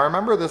 Now, I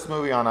remember this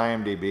movie on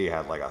IMDb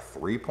had like a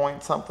 3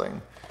 point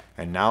something.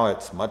 And now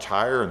it's much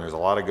higher and there's a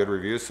lot of good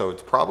reviews. So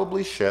it's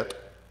probably shit.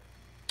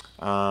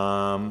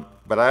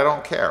 But I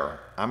don't care.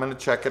 I'm going to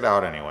check it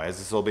out anyways.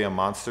 This will be a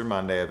Monster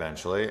Monday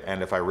eventually.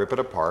 And if I rip it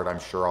apart, I'm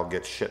sure I'll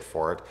get shit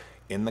for it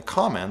in the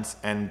comments.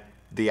 And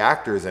the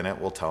actors in it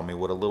will tell me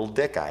what a little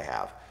dick I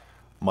have.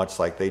 Much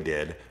like they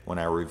did when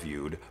I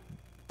reviewed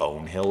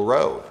Bone Hill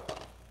Road.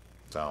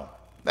 So...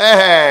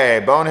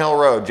 hey, Bone Hill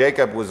Road.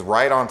 Jacob was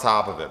right on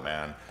top of it,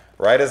 man.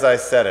 Right as I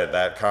said it,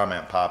 that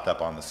comment popped up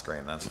on the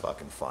screen. That's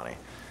fucking funny.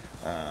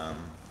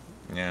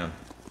 Yeah.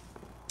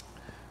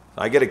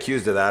 I get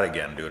accused of that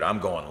again, dude. I'm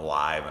going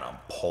live and I'm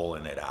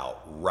pulling it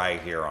out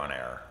right here on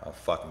air. I don't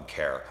fucking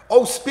care.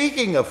 Oh,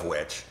 speaking of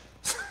which,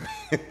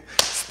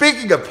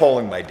 speaking of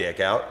pulling my dick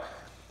out,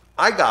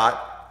 I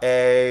got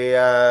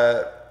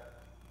a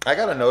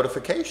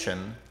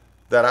notification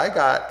that I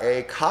got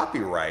a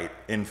copyright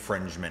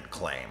infringement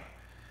claim.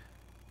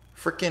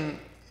 Freaking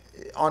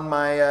on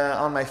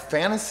my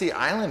Fantasy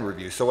Island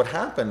review. So what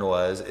happened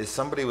is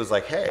somebody was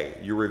like, hey,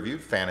 you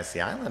reviewed Fantasy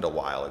Island a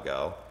while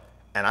ago,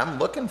 and I'm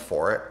looking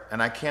for it,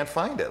 and I can't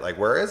find it. Like,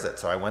 where is it?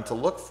 So I went to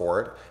look for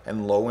it,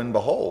 and lo and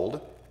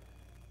behold,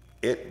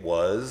 it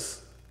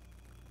was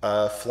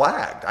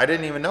flagged. I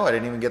didn't even know. I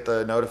didn't even get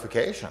the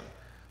notification.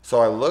 So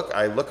I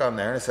look on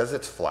there, and it says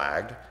it's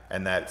flagged,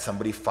 and that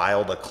somebody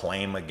filed a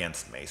claim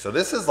against me. So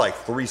this is like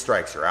 3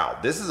 strikes, you're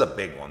out. This is a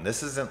big one.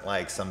 This isn't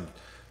like some...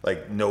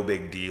 like no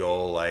big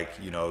deal, like,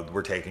 you know,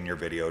 we're taking your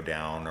video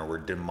down or we're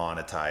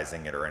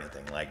demonetizing it or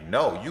anything. Like,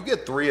 no, you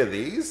get 3 of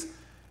these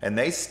and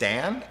they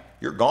stand,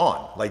 you're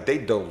gone. Like, they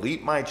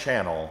delete my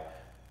channel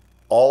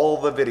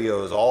all the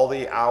videos, all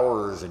the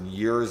hours and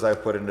years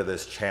I've put into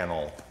this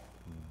channel,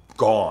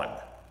 gone.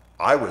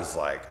 I was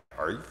like,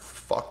 are you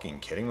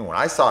fucking kidding me? When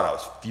I saw it, I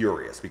was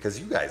furious because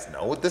you guys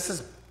know this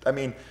is, I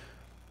mean,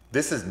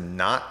 this is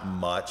not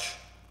much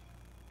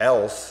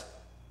else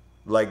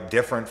like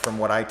different from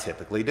what I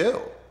typically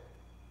do.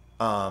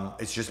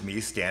 It's just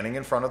me standing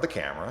in front of the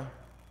camera,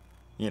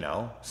 you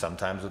know,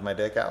 sometimes with my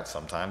dick out,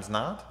 sometimes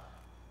not.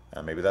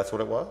 Maybe that's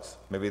what it was.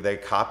 Maybe they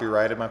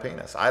copyrighted my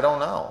penis. I don't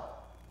know.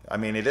 I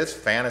mean, it is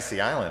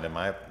Fantasy Island, and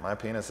my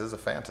penis is a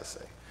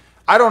fantasy.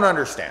 I don't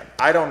understand.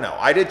 I don't know.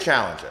 I did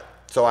challenge it.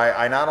 So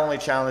I not only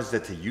challenged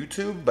it to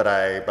YouTube, but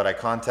I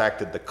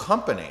contacted the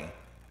company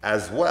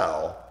as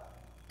well.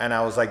 And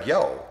I was like,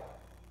 yo,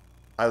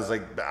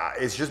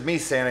 it's just me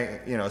standing,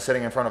 you know,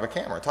 sitting in front of a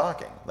camera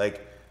talking.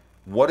 Like,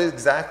 what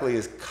exactly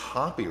is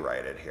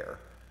copyrighted here?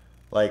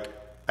 Like,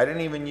 I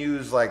didn't even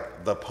use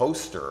like the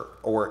poster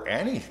or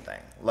anything.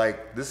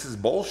 Like, this is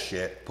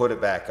bullshit. Put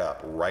it back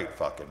up right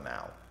fucking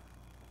now.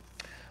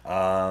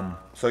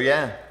 So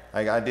yeah,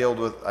 I dealt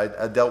with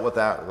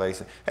that. Like,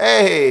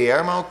 hey,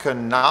 Hermo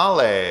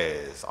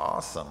Canales,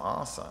 awesome.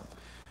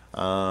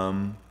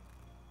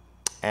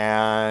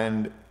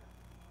 And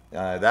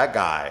that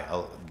guy,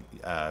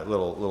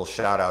 little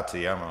shout out to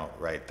Yermo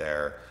right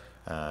there,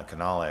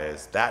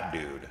 Canales. That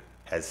dude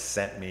has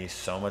sent me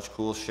so much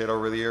cool shit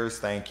over the years.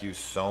 Thank you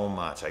so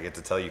much. I get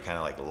to tell you kind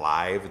of like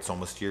live. It's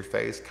almost to your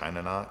face, kind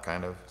of not,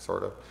 kind of,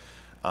 sort of.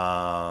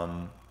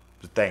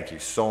 Thank you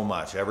so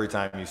much. Every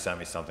time you sent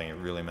me something, it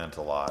really meant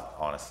a lot,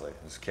 honestly.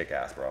 It was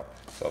kick-ass, bro.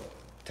 So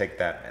take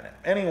that minute.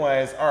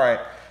 Anyways, all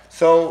right.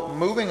 So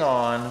moving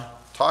on,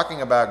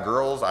 talking about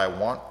girls I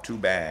want to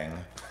bang.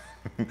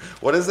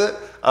 What is it?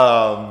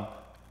 Girls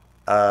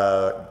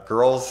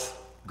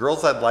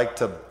I'd like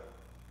to...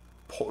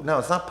 No,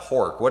 it's not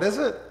pork. What is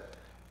it?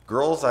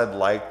 Girls I'd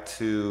like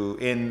to...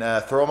 In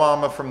Throw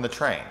Mama from the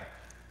Train.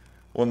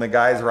 When the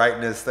guy's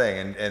writing his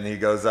thing and he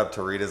goes up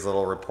to read his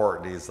little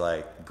report and he's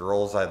like,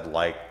 girls I'd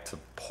like to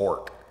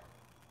pork.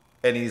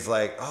 And he's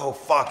like, oh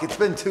fuck, it's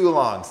been too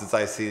long since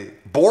I see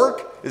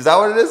Bork? Is that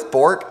what it is?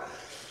 Bork?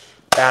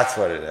 That's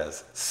what it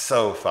is.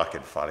 So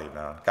fucking funny,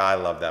 man. God, I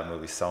love that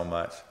movie so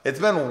much. It's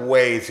been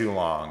way too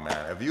long,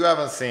 man. If you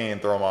haven't seen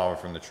Throw Mama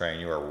from the Train,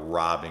 you are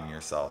robbing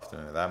yourself.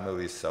 That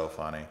movie's so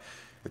funny.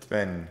 It's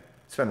been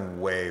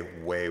way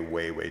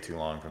too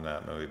long from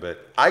that movie.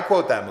 But I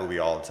quote that movie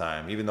all the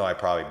time, even though I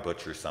probably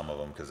butcher some of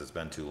them because it's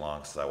been too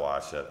long since I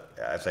watched it.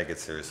 I think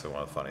it's seriously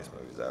one of the funniest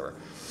movies ever.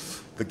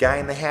 The guy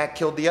in the hat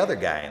killed the other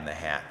guy in the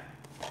hat.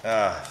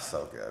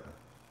 So good.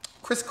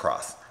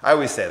 Crisscross. I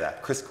always say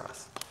that.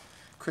 Crisscross.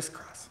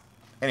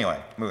 Anyway,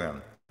 moving on.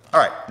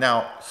 All right,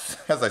 now,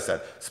 as I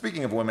said,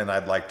 speaking of women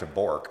I'd like to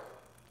bork,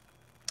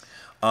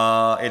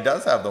 it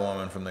does have the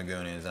woman from the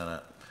Goonies in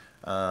it.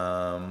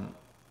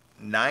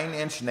 9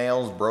 Inch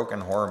Nails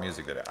Broken Horror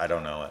Music Video. I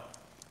don't know it.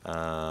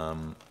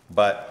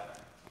 But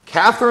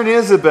Katharine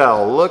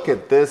Isabelle, look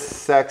at this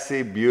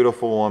sexy,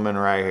 beautiful woman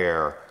right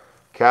here.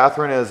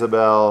 Katharine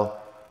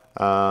Isabelle,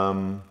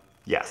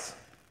 yes.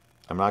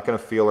 I'm not going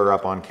to feel her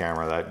up on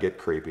camera. That'd get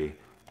creepy.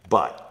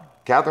 But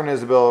Katharine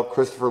Isabelle,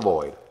 Christopher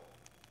Lloyd.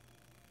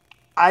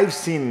 I've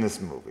seen this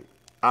movie.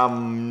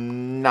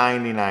 I'm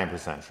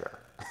 99% sure.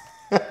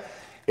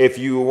 If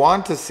you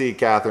want to see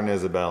Katharine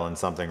Isabelle in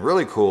something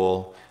really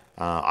cool,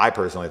 I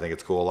personally think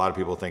it's cool. A lot of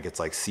people think it's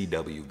like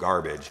CW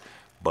garbage,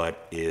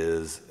 but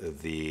she's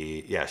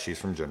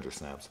from Ginger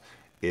Snaps,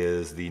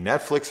 is the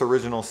Netflix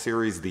original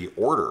series The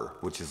Order,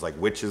 which is like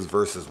witches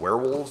versus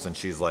werewolves, and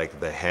she's like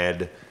the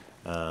head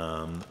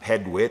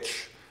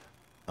witch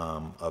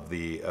of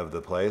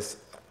the place.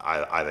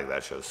 I think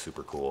that show's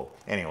super cool.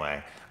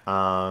 Anyway,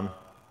 I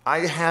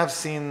have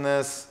seen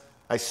this.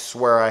 I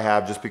swear I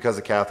have, just because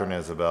of Katharine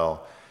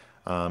Isabelle.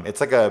 It's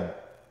like I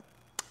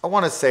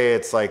want to say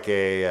it's like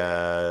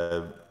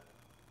is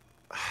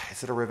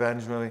it a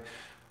revenge movie?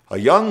 A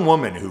young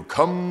woman who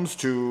comes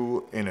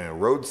to in a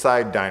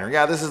roadside diner.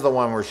 Yeah, this is the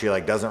one where she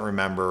like doesn't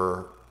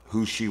remember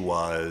who she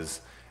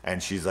was,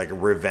 and she's like a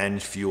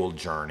revenge-fueled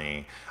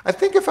journey. I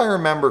think if I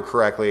remember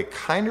correctly, it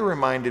kind of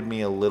reminded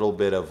me a little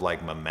bit of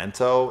like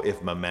Memento,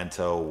 if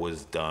Memento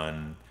was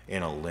done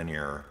in a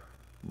linear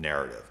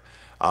narrative.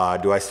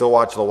 Do I still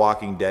watch The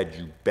Walking Dead?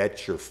 You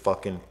bet your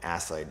fucking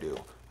ass I do.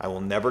 I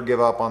will never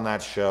give up on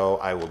that show.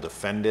 I will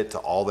defend it to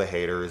all the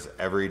haters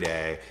every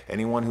day.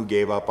 Anyone who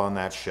gave up on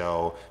that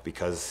show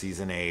because of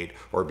season 8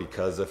 or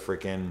because of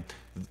freaking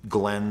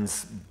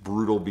Glenn's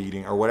brutal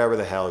beating or whatever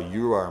the hell,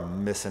 you are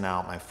missing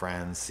out, my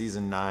friends.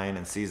 Season 9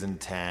 and season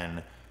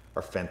 10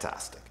 are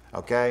fantastic,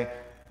 okay?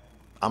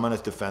 I'm going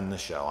to defend the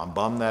show. I'm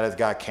bummed that it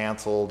got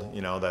canceled.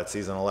 You know, that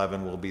season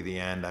 11 will be the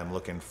end. I'm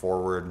looking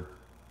forward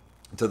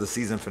to the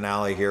season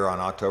finale here on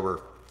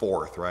October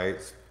 4th, right?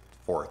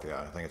 4th,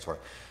 yeah, I think it's 4th.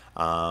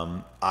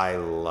 I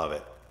love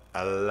it.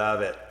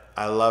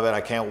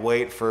 I can't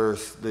wait for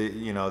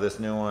this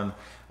new one.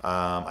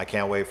 I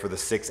can't wait for the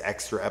 6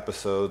 extra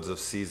episodes of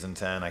season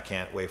 10. I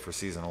can't wait for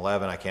season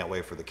 11. I can't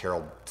wait for the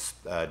Carol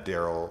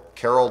Daryl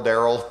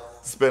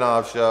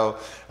spin-off show.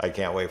 I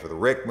can't wait for the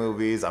Rick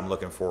movies. I'm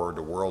looking forward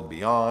to World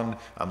Beyond.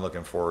 I'm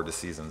looking forward to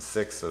season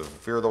 6 of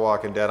Fear the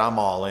Walking Dead. I'm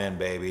all in,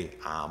 baby.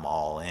 I'm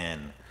all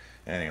in.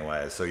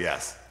 Anyway, so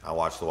yes, I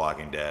watched The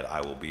Walking Dead.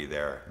 I will be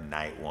there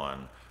night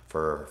 1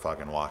 for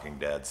fucking Walking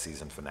Dead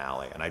season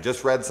finale. And I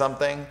just read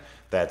something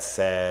that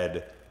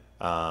said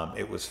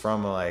it was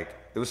from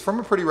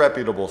a pretty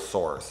reputable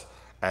source,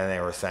 and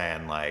they were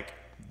saying like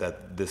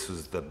that this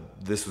was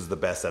the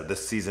best of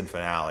this season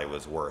finale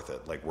was worth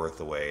it, like worth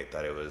the wait.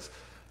 That it was.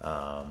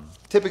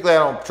 Typically, I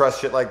don't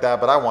trust shit like that,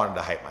 but I wanted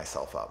to hype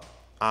myself up.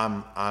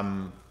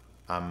 I'm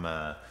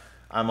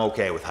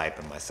okay with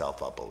hyping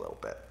myself up a little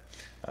bit.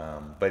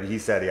 But he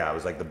said, yeah, it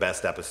was like the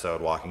best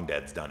episode Walking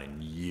Dead's done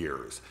in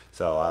years.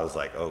 So I was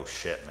like, oh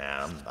shit,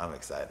 man, I'm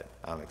excited.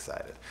 I'm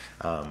excited.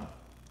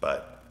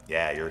 But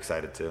yeah, you're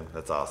excited too.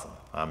 That's awesome.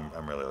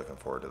 I'm really looking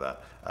forward to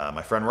that.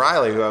 My friend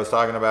Riley, who I was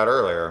talking about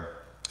earlier,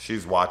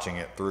 she's watching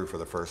it through for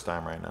the first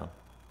time right now.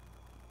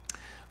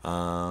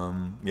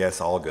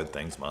 Yes, all good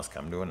things must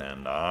come to an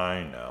end.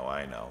 I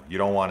know. You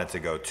don't want it to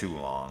go too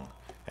long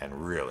and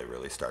really,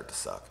 really start to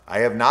suck. I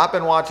have not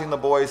been watching The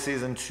Boys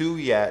season 2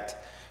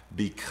 yet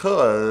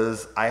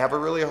because I have a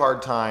really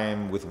hard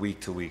time with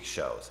week-to-week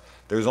shows.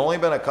 There's only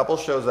been a couple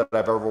shows that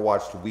I've ever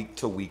watched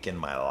week-to-week in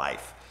my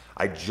life.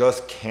 I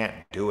just can't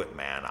do it,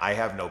 man. I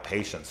have no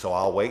patience, so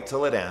I'll wait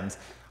till it ends.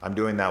 I'm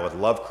doing that with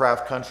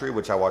Lovecraft Country,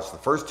 which I watched the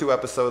first 2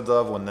 episodes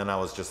of, when then I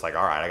was just like,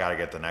 all right, I got to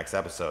get the next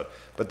episode.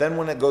 But then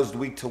when it goes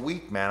week to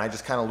week, man, I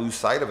just kind of lose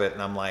sight of it,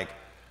 and I'm like,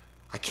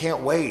 I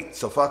can't wait.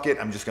 So fuck it.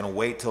 I'm just going to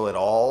wait till it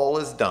all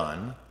is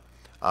done.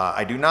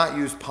 I do not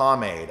use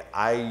pomade.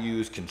 I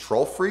use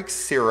Control Freak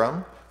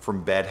serum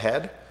from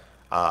Bedhead.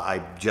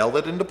 I gel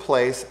it into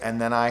place, and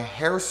then I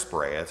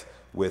hairspray it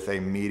with a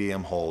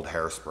medium hold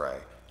hairspray.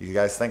 You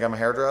guys think I'm a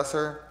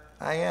hairdresser?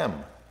 I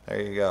am. There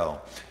you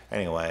go.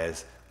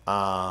 Anyways,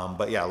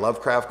 but yeah,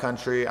 Lovecraft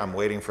Country, I'm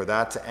waiting for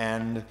that to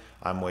end.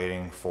 I'm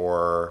waiting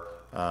for,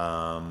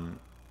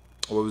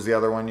 what was the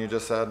other one you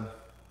just said?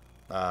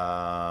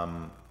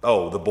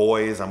 The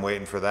Boys, I'm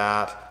waiting for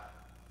that.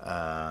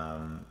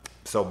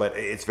 But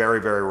it's very,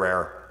 very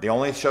rare. The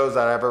only shows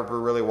that I've ever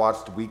really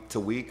watched week to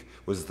week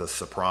was The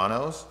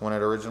Sopranos when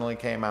it originally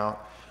came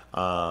out.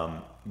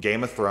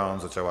 Game of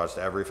Thrones, which I watched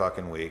every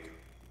fucking week,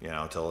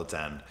 till its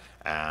end.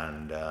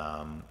 And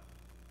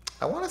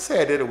I want to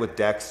say I did it with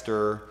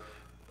Dexter,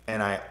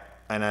 and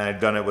I've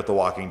done it with The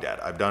Walking Dead.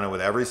 I've done it with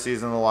every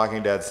season of The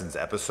Walking Dead since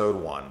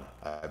episode 1.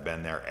 I've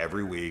been there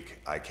every week.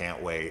 I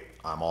can't wait.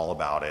 I'm all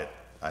about it.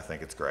 I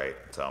think it's great.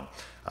 So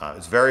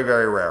it's very,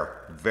 very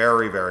rare.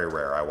 Very, very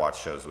rare I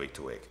watch shows week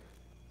to week.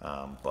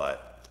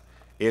 But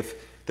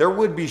if there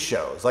would be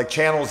shows like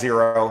Channel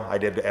Zero, I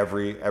did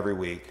every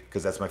week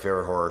because that's my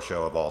favorite horror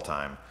show of all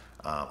time.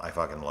 I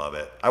fucking love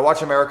it. I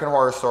watch American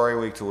Horror Story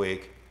week to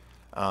week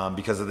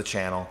because of the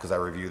channel, because I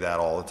review that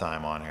all the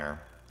time on here.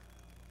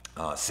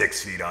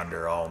 6 Feet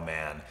Under, oh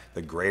man,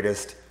 the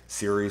greatest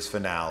series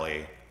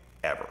finale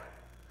ever.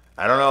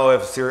 I don't know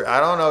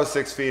if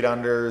 6 Feet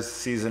Under's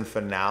season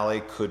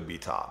finale could be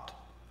topped.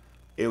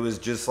 It was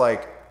just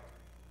like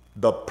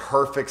the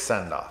perfect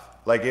send-off.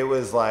 Like it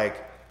was like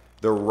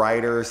the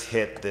writers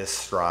hit this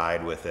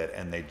stride with it,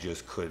 and they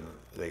just couldn't.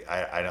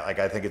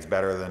 I think it's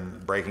better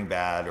than Breaking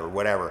Bad or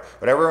whatever.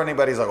 Whatever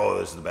anybody's like, oh,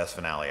 this is the best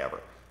finale ever.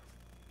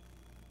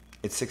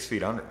 It's 6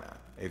 Feet Under, man.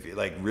 If you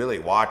really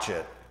watch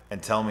it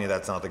and tell me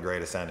that's not the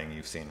greatest ending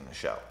you've seen in a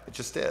show. It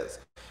just is.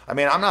 I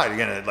mean, I'm not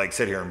gonna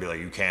sit here and be like,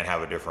 you can't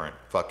have a different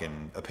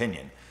fucking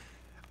opinion.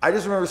 I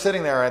just remember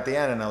sitting there at the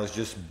end and I was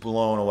just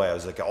blown away. I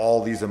was like,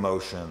 all these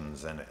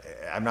emotions, and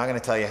I'm not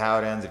gonna tell you how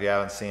it ends if you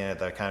haven't seen it.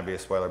 That kind of be a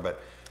spoiler,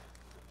 but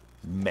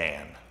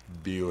man,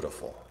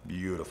 beautiful,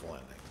 beautiful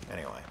ending.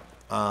 Anyway,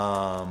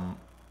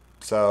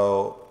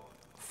 so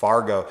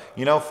Fargo.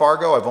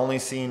 Fargo, I've only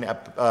seen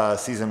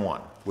season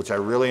 1, which I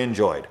really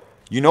enjoyed.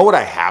 You know what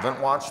I haven't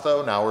watched,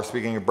 though, now we're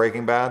speaking of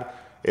Breaking Bad,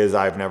 is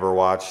I've never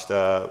watched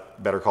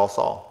Better Call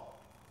Saul.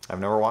 I've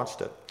never watched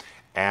it.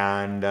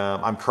 And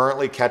I'm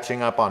currently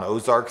catching up on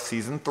Ozark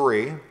Season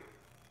 3.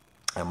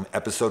 I'm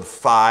episode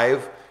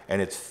 5,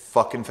 and it's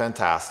fucking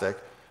fantastic.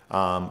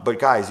 But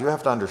guys, you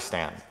have to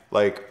understand,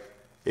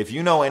 if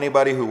you know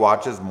anybody who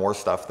watches more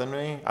stuff than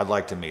me, I'd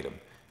like to meet him.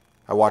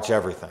 I watch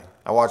everything.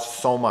 I watch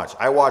so much.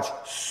 I watch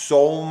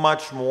so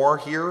much more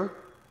here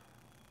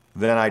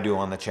than I do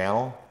on the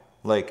channel.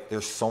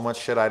 There's so much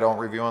shit I don't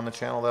review on the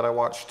channel that I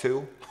watch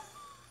too.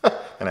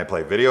 And I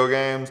play video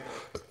games.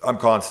 I'm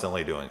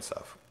constantly doing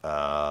stuff.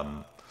 Yeah,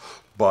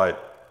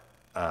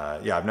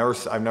 I've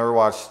never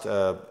watched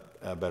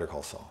Better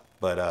Call Saul.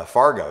 But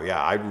Fargo,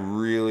 yeah, I'd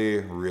really,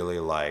 really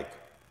like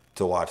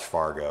to watch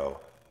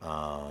Fargo.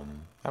 I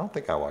don't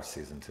think I watched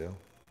season 2.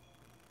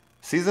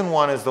 Season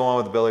 1 is the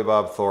one with Billy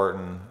Bob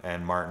Thornton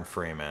and Martin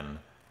Freeman.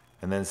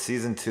 And then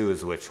season 2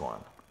 is which one?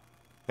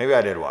 Maybe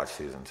I did watch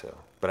season 2.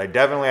 But I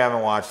definitely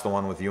haven't watched the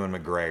one with Ewan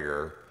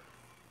McGregor,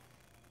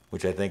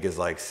 which I think is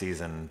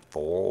season 3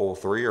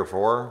 or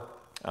 4.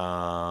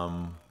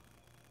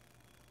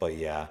 But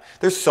yeah,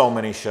 there's so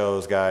many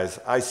shows, guys.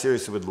 I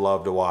seriously would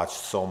love to watch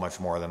so much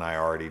more than I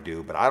already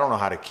do, but I don't know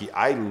how to keep.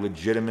 I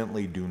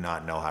legitimately do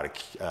not know how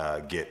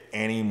to get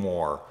any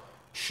more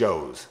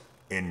shows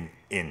in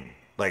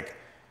like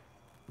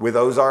with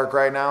Ozark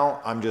right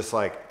now. I'm just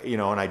like, you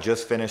know, and I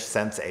just finished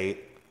Sense8,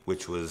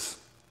 which was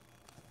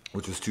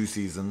 2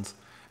 seasons,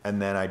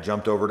 and then I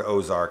jumped over to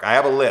Ozark. I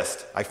have a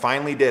list. I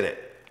finally did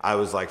it. I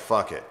was like,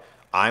 fuck it.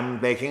 I'm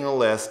making a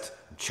list,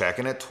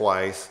 checking it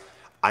twice.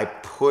 I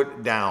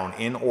put down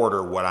in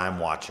order what I'm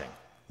watching.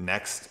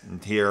 Next,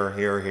 here,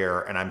 here, here,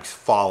 and I'm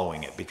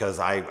following it because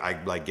I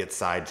like get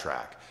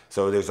sidetracked.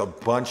 So there's a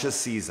bunch of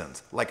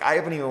seasons. Like I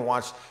haven't even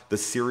watched the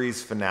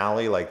series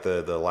finale, like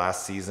the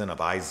last season of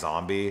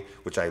iZombie,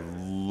 which I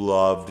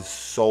loved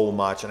so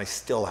much, and I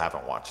still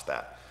haven't watched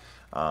that.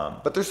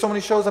 But there's so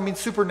many shows. I mean,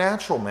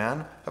 Supernatural,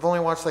 man. I've only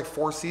watched like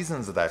 4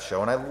 seasons of that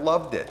show, and I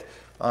loved it.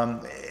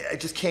 I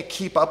just can't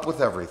keep up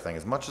with everything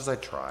as much as I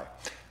try.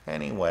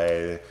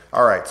 Anyway,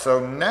 all right, so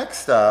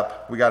next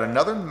up, we got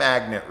another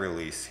Magnet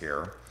release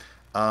here.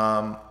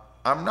 I'm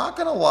not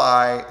gonna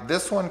lie,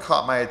 this one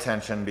caught my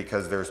attention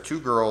because there's 2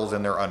 girls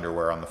in their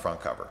underwear on the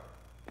front cover.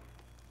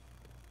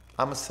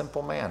 I'm a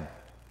simple man.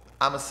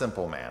 I'm a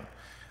simple man.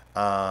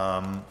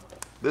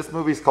 This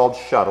movie's called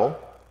Shuttle.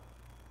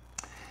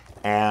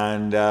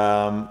 And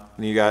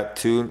you got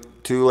two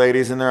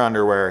ladies in their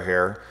underwear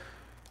here.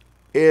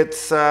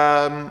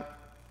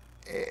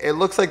 It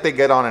looks like they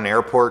get on an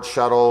airport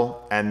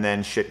shuttle and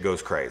then shit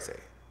goes crazy.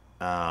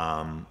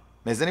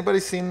 Has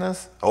anybody seen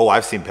this? Oh,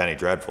 I've seen Penny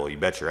Dreadful. You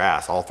bet your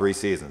ass. All 3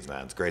 seasons,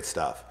 man. It's great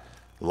stuff.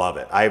 Love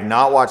it. I have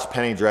not watched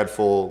Penny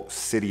Dreadful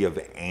City of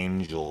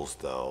Angels,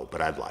 though, but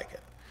I'd like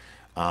it.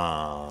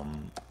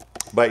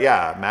 But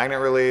yeah, Magnet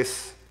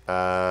release.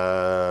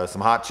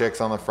 Some hot chicks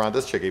on the front.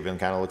 This chick even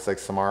kind of looks like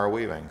Samara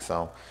Weaving.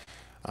 So,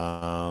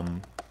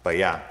 but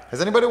yeah.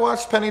 Has anybody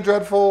watched Penny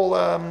Dreadful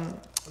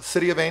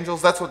City of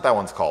Angels? That's what that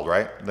one's called,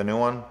 right? The new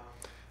one.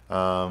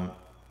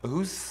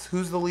 Who's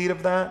the lead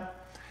of that?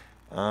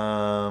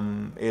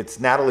 It's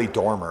Natalie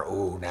Dormer.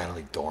 Ooh,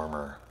 Natalie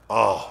Dormer.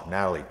 Oh,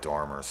 Natalie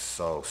Dormer,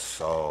 so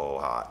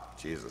hot.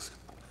 Jesus.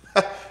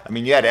 I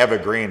mean, you had Eva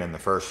Green in the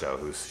first show.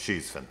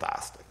 She's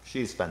fantastic.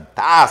 She's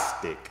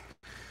fantastic.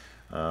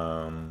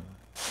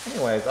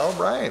 Anyways, all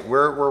right,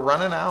 we're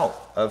running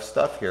out of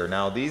stuff here.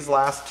 Now, these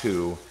last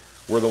 2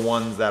 were the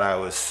ones that I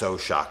was so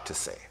shocked to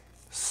see.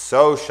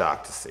 So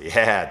shocked to see.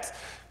 Yeah,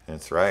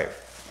 that's right.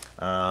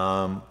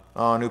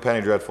 Oh, new Penny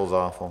Dreadful's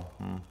awful.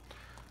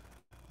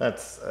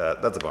 That's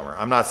a bummer.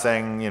 I'm not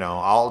saying, you know,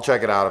 I'll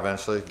check it out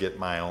eventually, get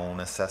my own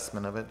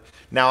assessment of it.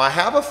 Now, I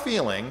have a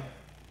feeling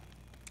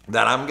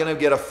that I'm going to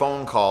get a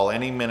phone call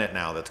any minute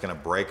now that's going to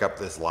break up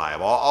this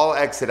live. I'll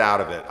exit out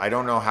of it. I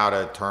don't know how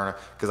to turn it,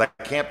 because I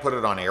can't put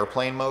it on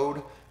airplane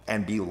mode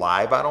and be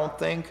live, I don't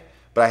think.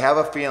 But I have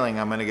a feeling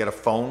I'm going to get a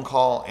phone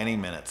call any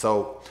minute.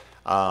 So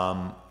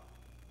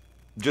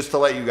just to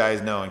let you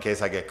guys know, in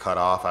case I get cut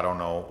off, I don't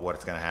know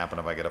what's going to happen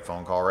if I get a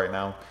phone call right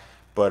now.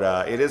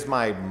 But it is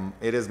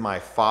my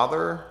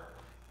father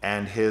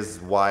and his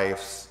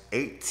wife's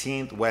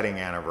 18th wedding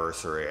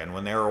anniversary. And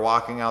when they were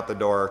walking out the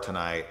door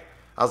tonight,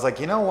 I was like,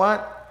 you know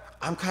what?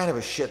 I'm kind of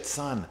a shit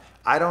son.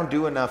 I don't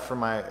do enough for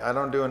my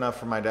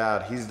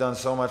dad. He's done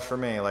so much for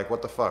me. Like,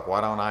 what the fuck? Why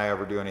don't I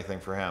ever do anything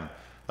for him?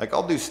 Like,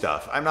 I'll do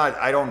stuff.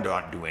 I don't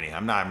do anything.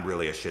 I'm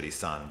really a shitty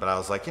son. But I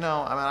was like, you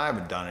know, I mean, I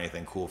haven't done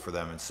anything cool for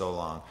them in so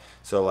long.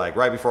 So like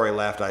right before he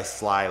left, I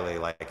slyly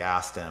like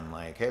asked him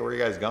like, hey, where are you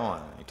guys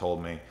going? And he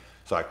told me.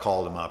 So I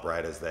called him up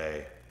right as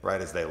they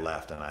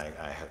left, and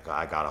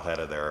I got ahead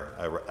of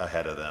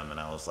them, and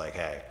I was like,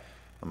 hey,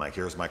 I'm like,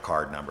 here's my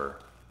card number.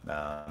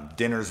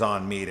 Dinner's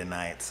on me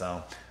tonight,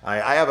 so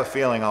I have a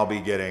feeling I'll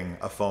be getting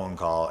a phone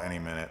call any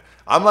minute.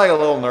 I'm like a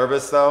little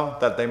nervous though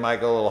that they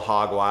might go a little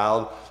hog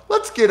wild.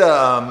 Let's get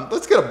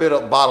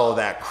a bottle of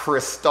that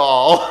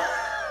Cristal.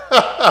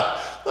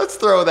 Let's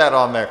throw that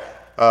on there.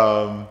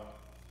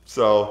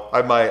 So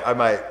I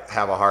might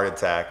have a heart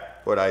attack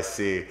when I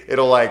see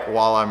it'll, like,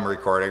 while I'm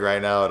recording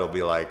right now, it'll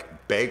be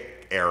like bank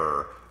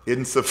error,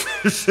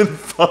 insufficient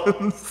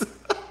funds.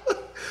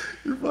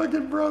 You're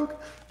fucking broke.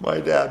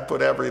 My dad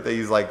put everything.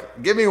 He's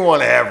like, give me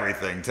one of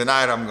everything.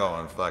 Tonight I'm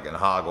going fucking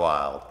hog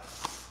wild.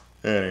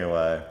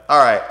 Anyway. All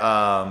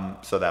right.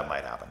 So that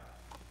might happen.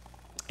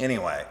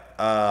 Anyway.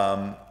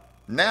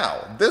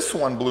 Now, this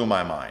one blew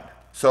my mind.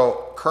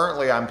 So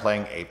currently I'm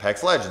playing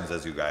Apex Legends,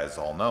 as you guys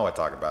all know. I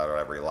talk about it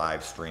every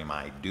live stream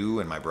I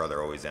do, and my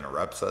brother always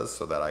interrupts us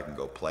so that I can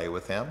go play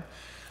with him.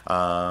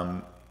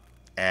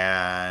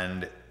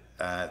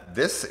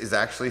 This is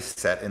actually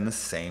set in the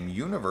same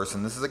universe,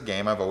 and this is a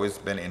game I've always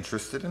been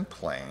interested in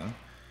playing,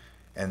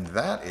 and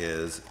that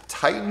is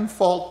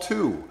Titanfall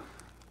 2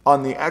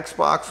 on the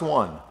Xbox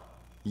One.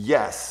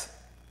 Yes,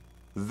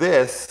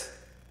 this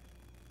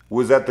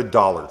was at the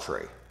Dollar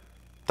Tree.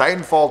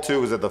 Titanfall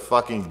 2 was at the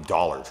fucking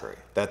Dollar Tree.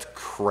 That's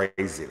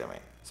crazy to me.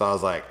 So I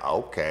was like,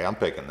 okay, I'm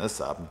picking this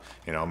up.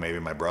 You know, maybe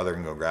my brother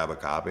can go grab a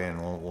copy and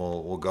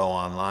we'll go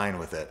online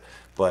with it.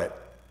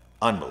 But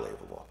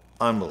unbelievable,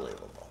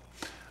 unbelievable.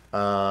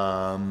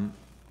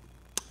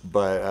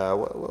 But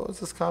what was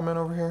this comment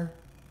over here?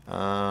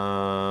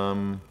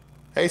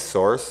 Hey,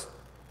 Source.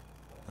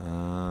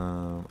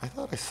 I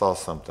thought I saw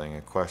something,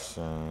 a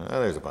question.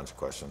 There's a bunch of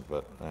questions,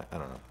 but I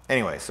don't know.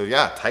 Anyway, so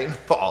yeah,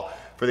 Titanfall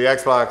for the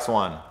Xbox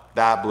One.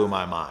 That blew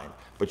my mind.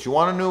 But you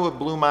want to know what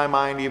blew my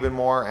mind even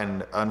more?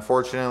 And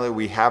unfortunately,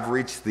 we have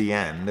reached the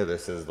end.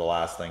 This is the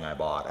last thing I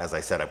bought. As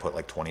I said, I put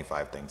like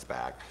 25 things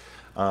back.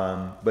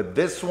 But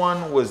this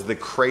one was the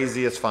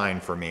craziest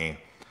find for me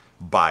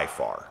by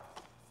far.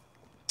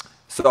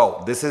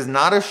 So this is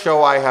not a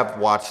show I have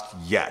watched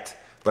yet,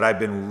 but I've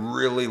been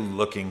really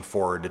looking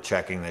forward to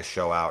checking this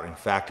show out. In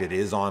fact, it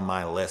is on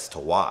my list to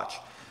watch.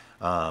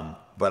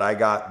 But I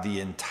got the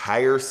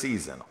entire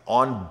season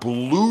on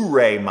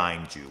Blu-ray,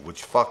 mind you,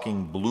 which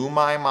fucking blew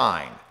my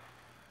mind.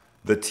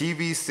 The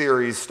TV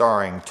series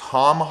starring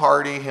Tom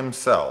Hardy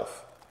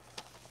himself,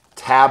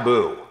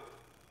 Taboo.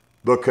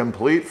 The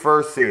complete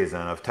first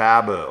season of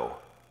Taboo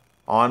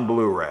on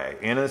Blu-ray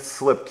in a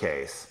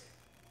slipcase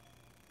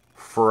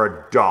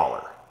for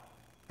 $1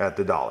 at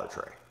the Dollar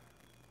Tree.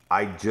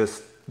 I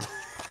just...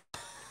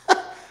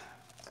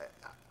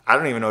 I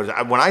don't even know.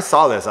 When I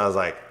saw this, I was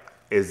like,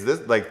 is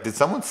this, like, did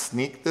someone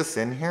sneak this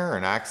in here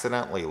and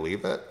accidentally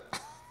leave it?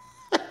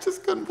 I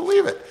just couldn't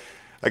believe it.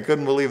 I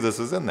couldn't believe this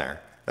was in there.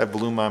 That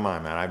blew my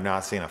mind, man. I've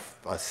not seen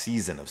a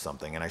season of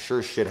something, and I sure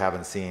as shit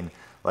haven't seen,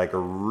 like, a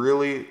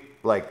really,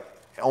 like,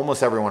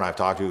 almost everyone I've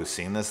talked to who's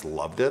seen this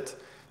loved it.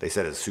 They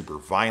said it's super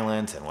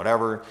violent and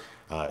whatever.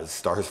 It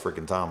stars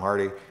freaking Tom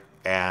Hardy.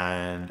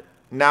 And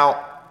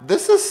now,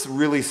 this is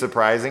really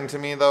surprising to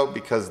me, though,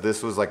 because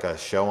this was like a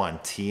show on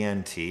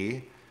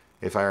TNT,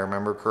 if I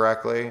remember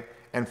correctly.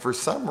 And for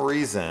some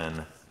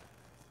reason,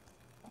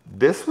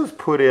 this was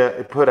put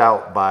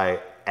out by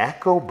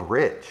Echo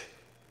Bridge.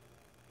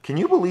 Can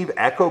you believe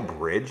Echo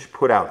Bridge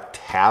put out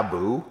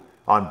Taboo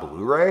on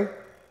Blu-ray?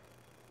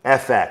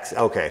 FX.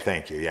 Okay,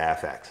 thank you. Yeah,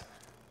 FX.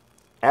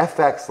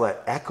 FX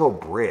let Echo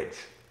Bridge.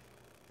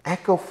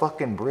 Echo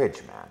fucking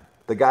Bridge, man.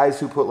 The guys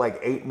who put like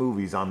 8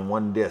 movies on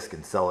one disc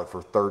and sell it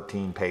for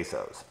 13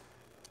 pesos.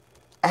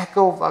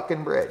 Echo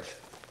fucking Bridge.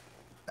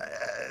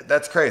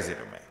 That's crazy to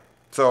me.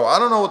 So I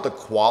don't know what the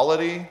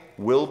quality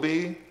will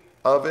be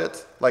of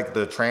it, like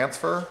the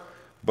transfer,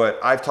 but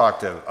I've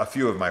talked to a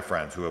few of my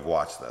friends who have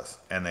watched this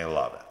and they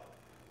love it.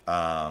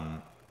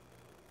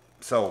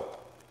 So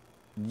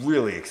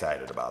really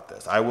excited about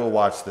this. I will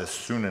watch this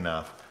soon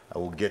enough. I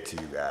will get to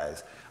you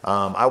guys.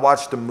 I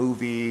watched a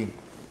movie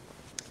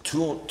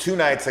two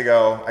nights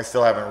ago. I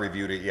still haven't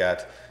reviewed it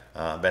yet.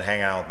 Been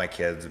hanging out with my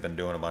kids. Been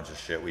doing a bunch of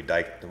shit.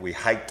 We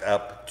hiked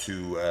up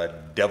to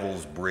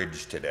Devil's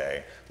Bridge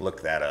today.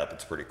 Look that up.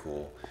 It's pretty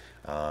cool.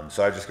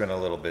 So I've just been a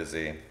little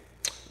busy.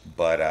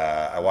 But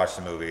I watched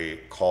a movie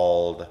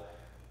called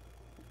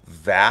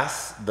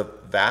Vast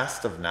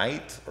of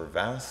Night, or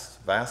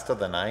Vast of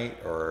the Night,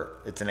 or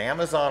it's an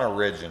Amazon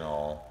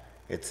original.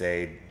 It's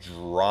a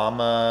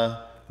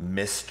drama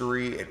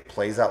mystery. It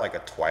plays out like a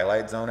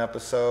Twilight Zone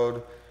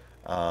episode.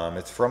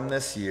 It's from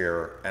this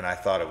year, and I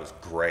thought it was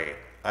great.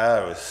 I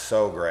thought it was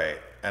so great.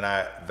 And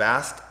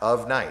Vast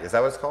of Night, is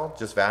that what it's called?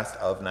 Just Vast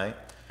of Night?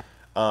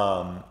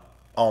 Oh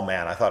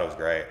man, I thought it was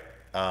great.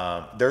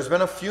 There's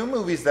been a few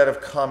movies that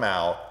have come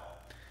out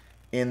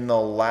in the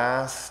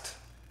last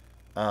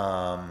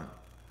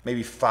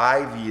maybe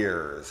 5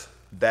 years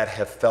that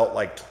have felt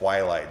like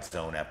Twilight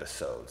Zone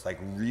episodes. Like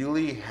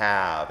really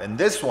have. And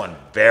this one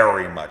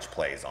very much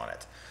plays on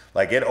it.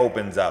 Like it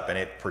opens up and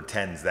it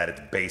pretends that it's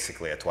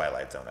basically a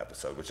Twilight Zone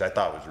episode, which I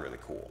thought was really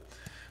cool.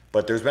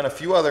 But there's been a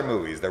few other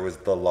movies. There was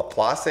the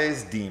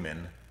Laplace's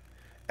Demon,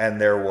 and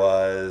there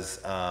was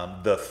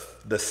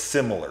the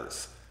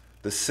Similars.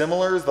 The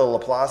Similars, the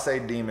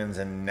Laplace Demons,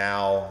 and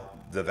now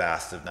the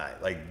Vast of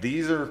Night. Like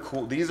these are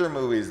cool. These are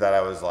movies that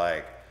I was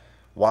like,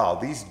 wow,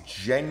 these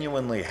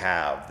genuinely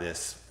have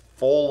this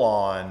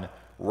full-on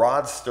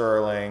Rod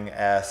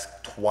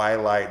Sterling-esque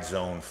Twilight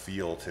Zone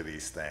feel to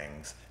these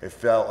things. It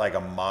felt like a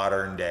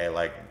modern day,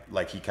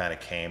 like he kind of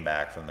came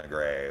back from the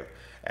grave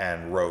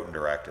and wrote and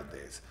directed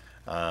these.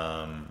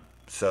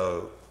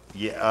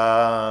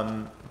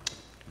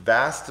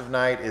 Vast of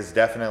Night is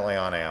definitely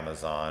on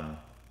Amazon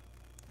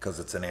because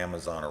it's an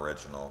Amazon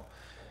original.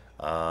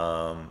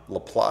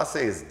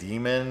 Laplace's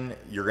Demon,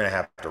 you're gonna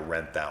have to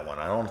rent that one.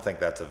 I don't think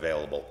that's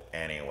available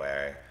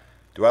anyway.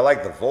 Do I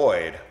like The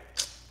Void?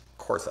 Of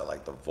course I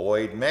like The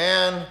Void,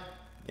 man.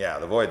 Yeah,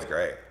 The Void's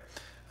great.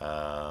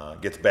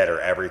 Gets better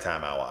every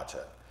time I watch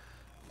it.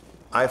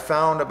 I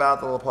found about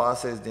the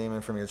Laplace's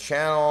Demon from your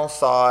channel,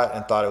 saw it,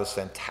 and thought it was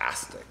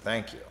fantastic.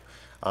 Thank you.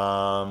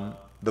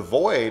 The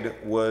Void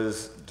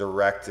was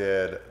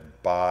directed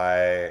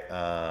by,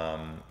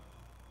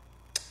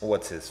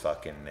 what's his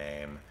fucking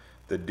name?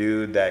 The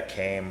dude that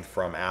came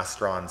from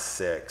Astron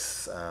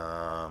 6,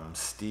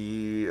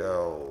 Steve,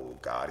 oh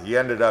God. He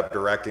ended up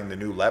directing the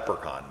new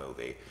Leprechaun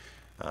movie,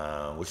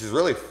 which is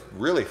really,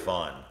 really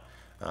fun.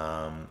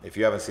 If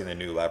you haven't seen the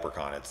new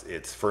Leprechaun,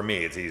 it's for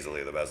me, it's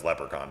easily the best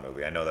Leprechaun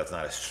movie. I know that's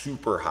not a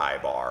super high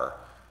bar,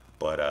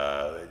 but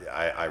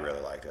I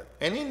really liked it.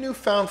 Any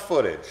newfound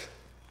footage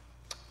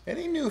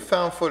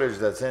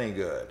that's any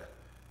good?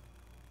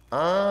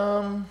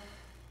 Um,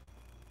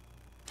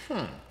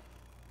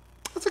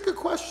 that's a good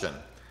question.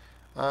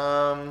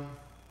 Um,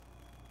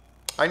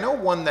 I know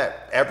one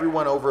that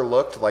everyone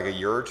overlooked like a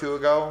year or two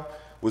ago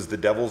was The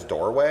Devil's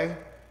Doorway.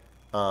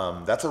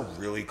 That's a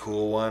really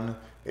cool one.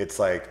 It's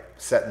like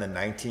set in the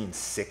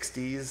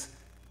 1960s.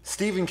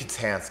 Stephen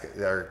Kostansky.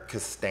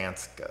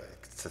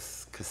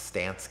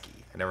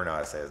 I never know how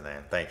to say his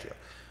name. Thank you.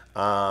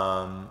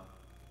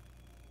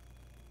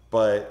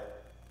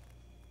 But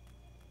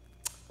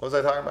what was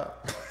I talking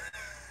about?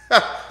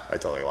 I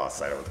totally lost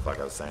sight of what the fuck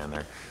I was saying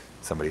there.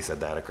 Somebody said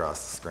that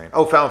across the screen.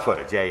 Oh, found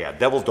footage. Yeah.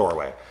 Devil's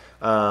Doorway.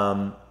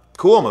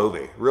 Cool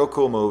movie. Real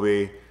cool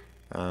movie.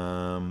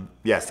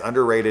 Yes,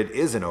 underrated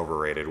is an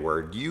overrated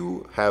word.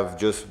 You have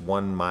just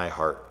won my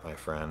heart, my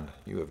friend.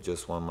 You have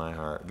just won my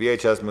heart.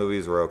 VHS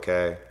movies were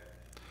okay.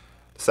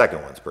 The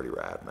second one's pretty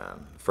rad,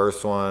 man.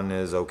 First one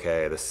is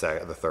okay. The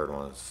third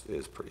one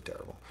is pretty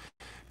terrible.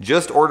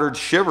 Just ordered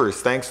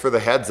Shivers. Thanks for the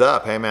heads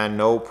up. Hey, man,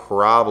 no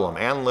problem.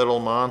 And Little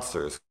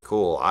Monsters.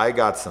 Cool. I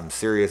got some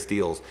serious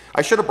deals.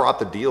 I should have brought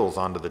the deals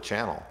onto the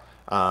channel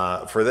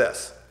for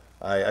this.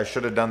 I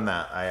should have done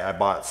that. I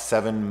bought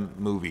 7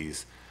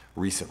 movies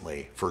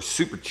recently for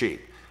super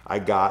cheap. I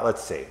got,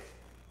 let's see,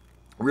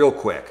 real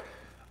quick.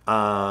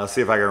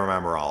 See if I can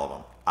remember all of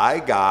them. I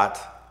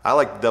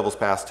like The Devil's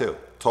Pass too.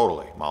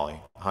 Totally, Molly.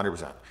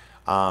 100%.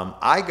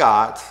 I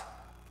got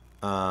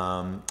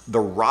the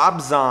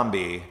Rob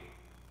Zombie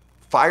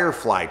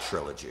Firefly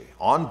trilogy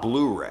on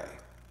Blu-ray.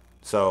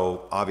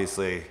 So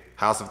obviously,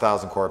 House of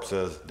Thousand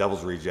Corpses,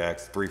 Devil's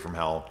Rejects, Three from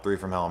Hell. Three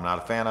from Hell I'm not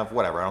a fan of.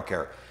 Whatever, I don't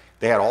care.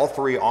 They had all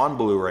 3 on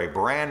Blu-ray,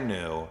 brand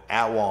new,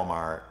 at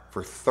Walmart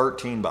for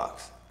 $13,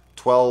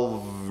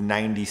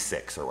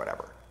 $12.96 or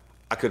whatever.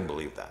 I couldn't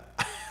believe that.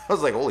 I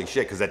was like, holy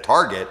shit, because at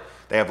Target,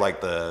 they have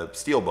like the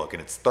Steelbook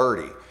and it's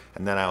 30.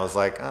 And then I was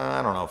like,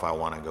 I don't know if I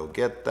want to go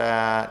get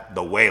that.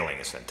 The Wailing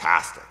is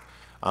fantastic.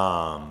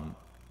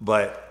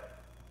 But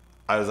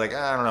I was like,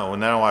 I don't know.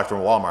 And then I walked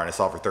from Walmart and I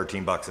saw it for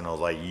 $13 and I was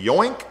like,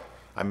 yoink.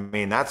 I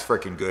mean, that's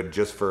freaking good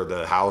just for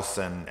the House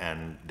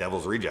and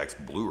Devil's Rejects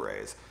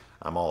Blu-rays.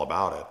 I'm all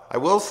about it. I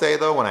will say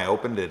though, when I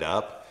opened it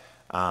up,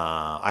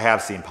 I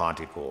have seen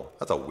Pontypool.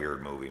 That's a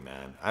weird movie,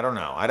 man. I don't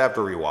know. I'd have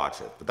to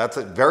rewatch it. But that's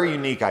a very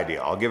unique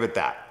idea. I'll give it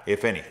that,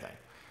 if anything.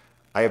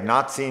 I have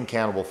not seen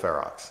Cannibal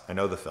Ferox. I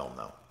know the film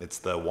though. It's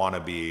the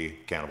wannabe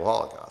Cannibal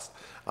Holocaust.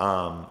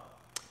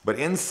 But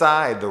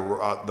inside the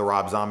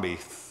Rob Zombie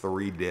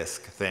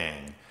 3-disc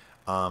thing,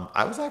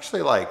 I was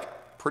actually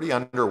like pretty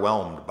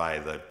underwhelmed by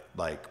the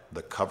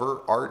cover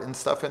art and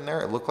stuff in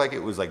there. It looked like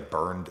it was like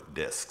burned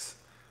discs.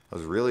 I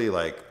was really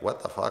like,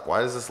 what the fuck?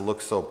 Why does this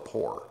look so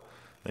poor?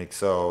 Like,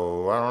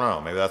 so I don't know.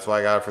 Maybe that's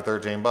why I got it for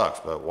 $13.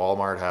 But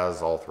Walmart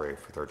has all 3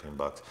 for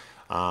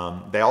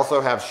 $13. They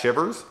also have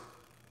Shivers,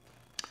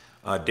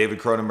 David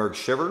Cronenberg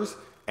Shivers,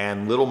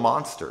 and Little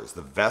Monsters,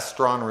 the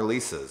Vestron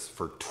releases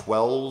for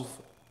 $12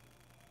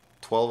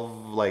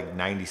 like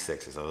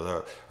 96 or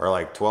so, or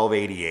like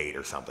 $12.88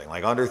 or something,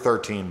 like under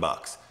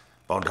 $13.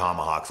 Bone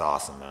Tomahawk's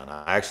awesome, man.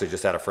 I actually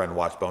just had a friend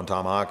watch Bone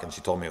Tomahawk, and she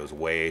told me it was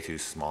way too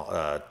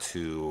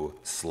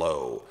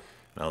slow.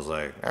 And I was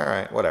like, all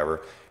right,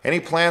 whatever. Any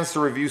plans to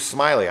review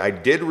Smiley? I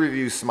did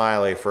review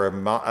Smiley for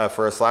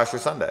a Slasher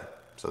Sunday.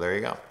 So there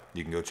you go.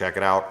 You can go check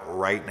it out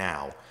right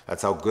now.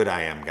 That's how good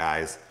I am,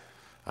 guys.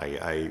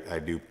 I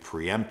do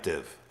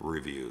preemptive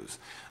reviews.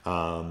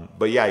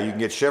 But yeah, you can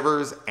get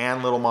Shivers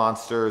and Little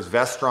Monsters,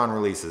 Vestron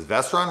releases.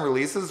 Vestron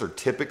releases are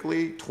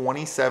typically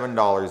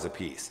 $27 a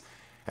piece.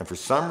 And for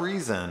some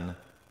reason,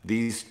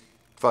 these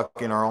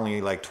fucking are only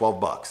like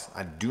 $12.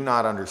 I do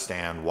not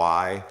understand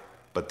why,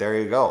 but there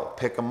you go.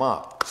 Pick them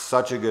up.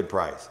 Such a good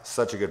price.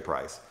 Such a good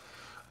price.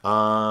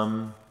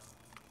 What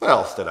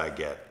else did I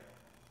get?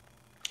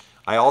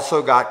 I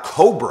also got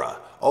Cobra.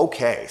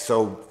 Okay,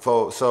 so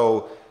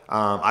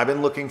I've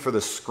been looking for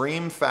the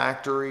Scream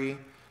Factory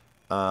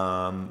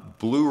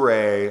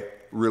Blu-ray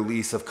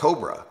release of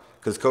Cobra,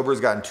 because Cobra's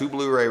gotten 2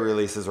 Blu-ray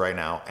releases right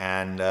now,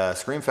 and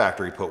Scream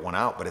Factory put one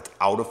out, but it's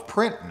out of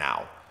print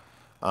now.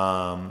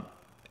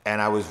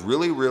 And I was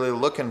really, really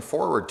looking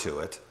forward to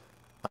it,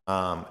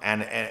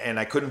 and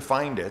I couldn't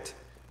find it.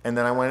 And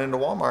then I went into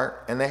Walmart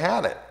and they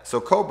had it. So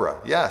Cobra,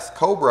 yes,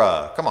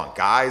 Cobra. Come on,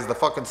 guys, the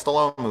fucking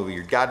Stallone movie.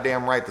 You're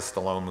goddamn right, the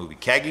Stallone movie.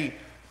 Keggy,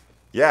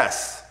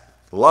 yes,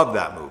 love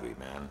that movie,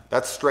 man.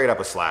 That's straight up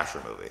a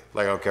slasher movie.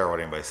 Like, I don't care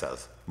what anybody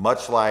says.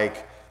 Much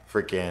like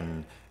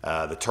freaking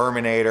The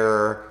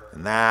Terminator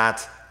and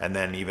that, and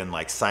then even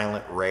like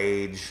Silent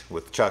Rage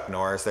with Chuck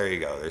Norris. There you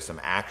go. There's some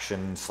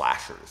action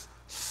slashers.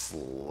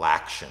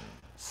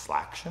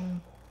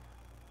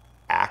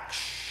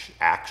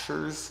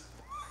 Actors.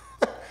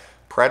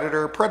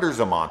 Predator's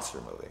a monster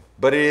movie,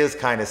 but it is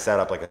kind of set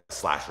up like a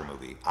slasher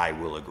movie. I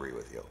will agree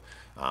with you.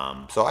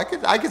 So I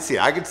could see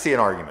an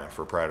argument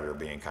for Predator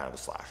being kind of a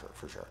slasher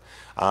for sure.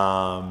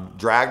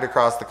 Dragged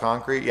Across the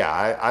Concrete. Yeah,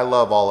 I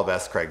love all of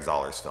S. Craig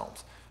Zahler's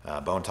films.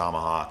 Bone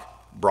Tomahawk,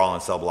 Brawl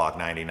in Cell Block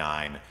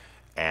 99,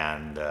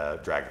 and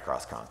Dragged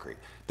Across Concrete.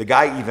 The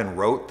guy even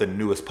wrote the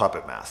newest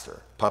Puppet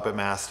Master,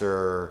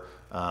 The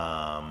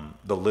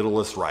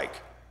Littlest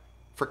Reich,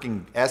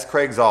 freaking S.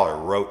 Craig Zoller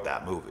wrote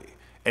that movie,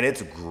 and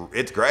it's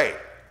great.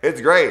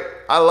 It's great.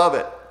 I love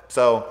it.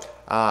 So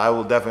I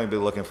will definitely be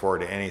looking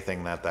forward to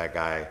anything that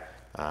guy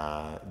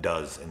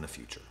does in the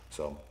future.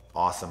 So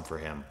awesome for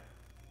him.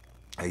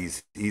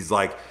 He's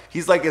like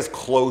as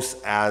close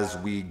as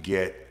we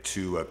get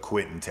to a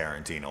Quentin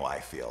Tarantino. I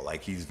feel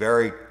like he's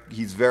very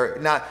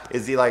not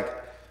is he like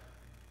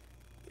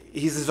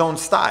he's his own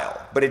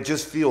style, but it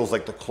just feels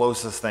like the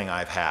closest thing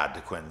I've had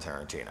to Quentin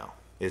Tarantino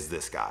is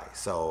this guy.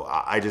 So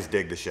I just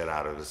dig the shit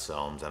out of his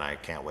films, and I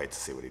can't wait to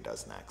see what he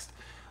does next.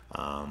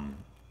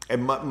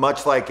 And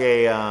much like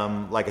a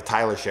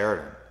Tyler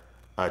Sheridan,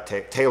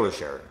 Taylor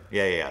Sheridan,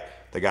 yeah,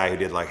 the guy who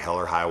did like Hell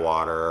or High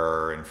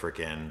Water and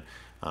freaking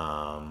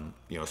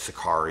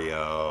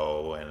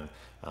Sicario and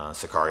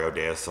Sicario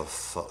de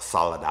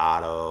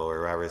Soldado,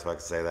 or however you're supposed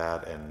to say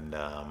that, and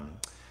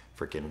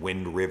freaking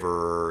Wind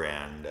River,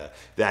 and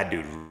that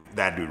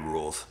dude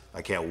rules.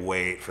 I can't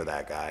wait for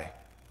that guy.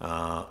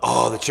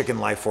 The Chicken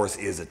Life Force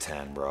is a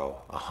 10, bro,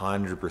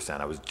 100%.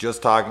 I was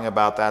just talking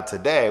about that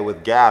today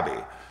with Gabby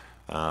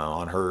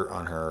on her.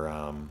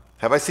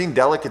 Have I seen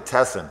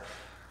Delicatessen?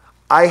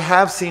 I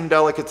have seen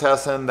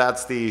Delicatessen.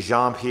 That's the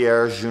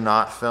Jean-Pierre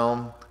Junot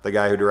film, the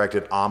guy who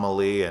directed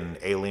Amelie and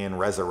Alien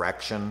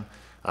Resurrection.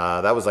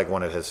 That was like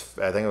one of his,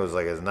 I think it was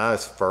like not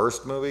his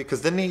first movie, because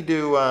didn't he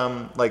do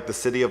like The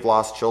City of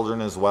Lost Children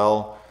as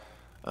well?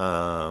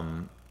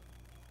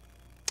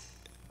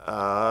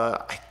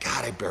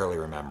 I barely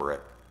remember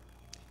it.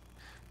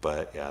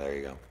 But yeah, there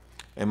you go.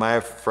 Am I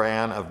a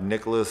fan of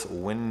Nicholas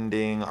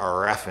Winding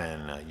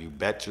Refn? You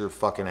bet your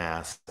fucking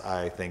ass.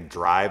 I think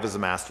Drive is a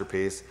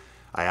masterpiece.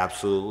 I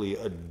absolutely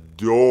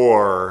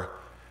adore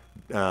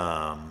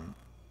freaking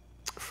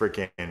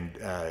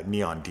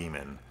Neon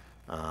Demon.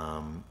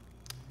 And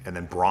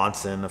then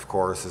Bronson, of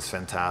course, is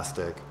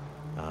fantastic.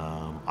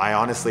 I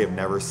honestly have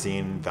never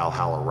seen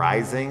Valhalla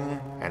Rising,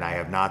 and I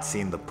have not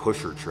seen the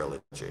Pusher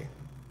trilogy.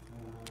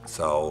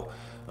 So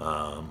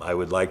I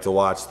would like to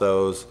watch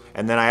those.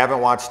 And then I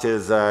haven't watched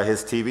his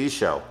TV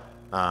show,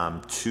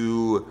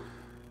 Too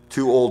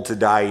Old to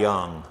Die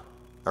Young,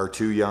 or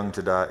Too Young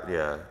to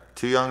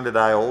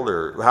Die Old,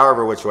 or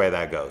however which way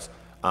that goes.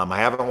 I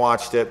haven't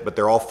watched it, but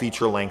they're all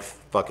feature-length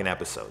fucking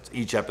episodes.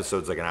 Each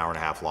episode's like an hour and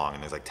a half long,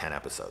 and there's like 10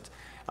 episodes.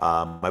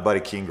 My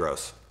buddy Keen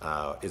Gross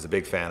is a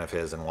big fan of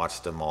his and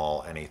watched them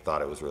all, and he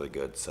thought it was really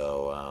good.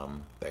 So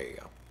there you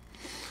go.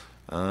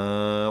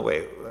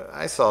 Wait,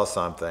 I saw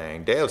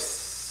something. Day of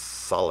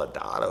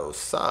Soldado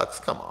sucks.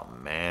 Come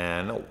on,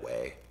 man. No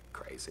way.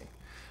 Crazy.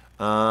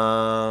 Do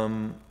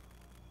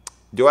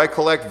I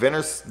collect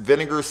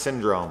Vinegar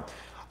Syndrome?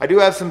 I do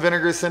have some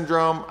Vinegar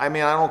Syndrome. I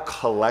mean, I don't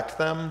collect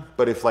them,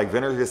 but if like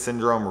Vinegar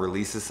Syndrome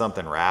releases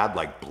something rad,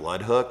 like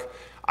Bloodhook,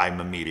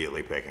 I'm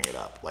immediately picking it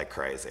up like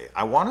crazy.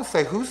 I want to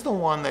say, who's the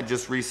one that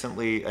just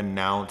recently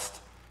announced?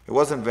 It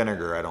wasn't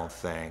Vinegar, I don't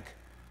think.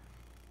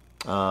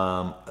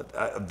 A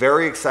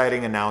very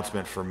exciting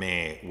announcement for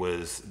me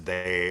was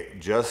they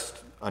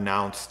just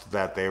announced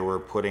that they were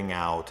putting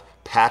out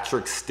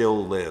Patrick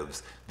Still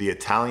Lives, the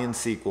Italian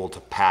sequel to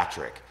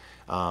Patrick,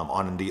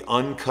 on the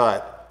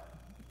uncut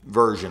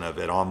version of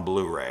it on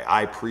Blu-ray.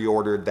 I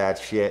pre-ordered that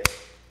shit.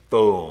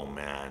 Boom,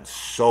 man.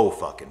 So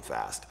fucking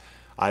fast.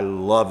 I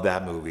love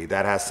that movie.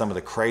 That has some of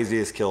the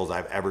craziest kills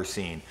I've ever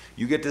seen.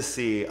 You get to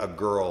see a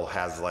girl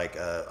has like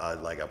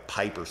a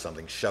pipe or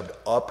something shoved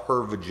up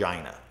her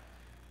vagina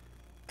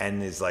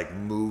and is like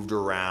moved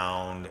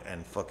around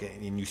and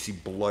you see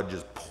blood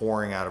just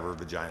pouring out of her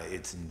vagina.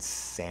 It's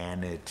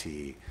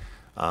insanity.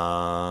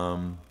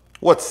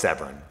 What's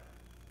Severin?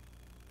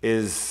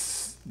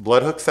 Is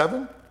Bloodhook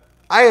Severin?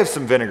 I have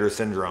some Vinegar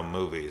Syndrome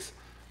movies.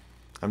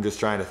 I'm just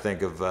trying to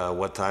think of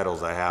what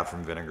titles I have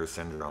from Vinegar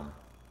Syndrome.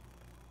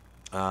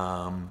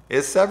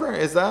 Is Severin?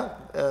 Is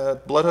that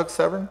Bloodhook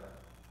Severin?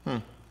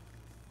 I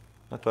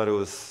thought it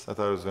was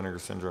Vinegar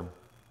Syndrome.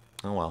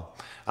 Oh well.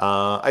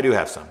 I do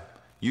have some.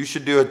 You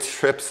should do a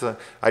trip.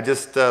 I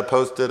just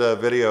posted a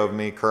video of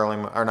me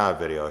curling, or not a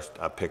video,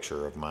 a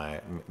picture of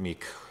me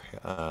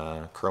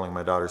curling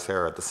my daughter's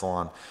hair at the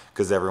salon,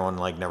 because everyone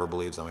like never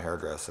believes I'm a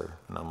hairdresser,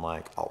 and I'm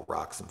like, I'll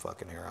rock some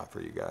fucking hair out for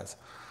you guys.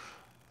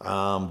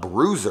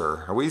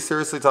 Bruiser. Are we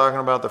seriously talking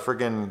about the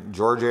freaking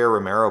George A.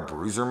 Romero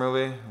Bruiser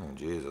movie? Oh,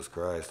 Jesus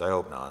Christ. I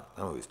hope not.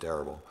 That movie's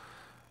terrible.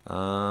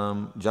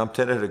 Jumped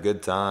in at a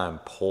good time.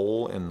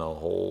 Pole in the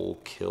hole,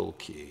 kill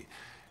key.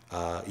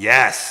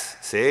 Yes.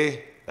 See?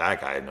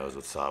 That guy knows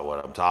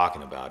what I'm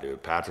talking about,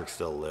 dude. Patrick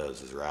Still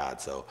Lives is rad.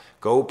 So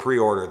go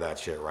pre-order that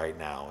shit right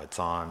now. It's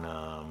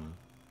on,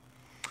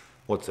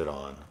 what's it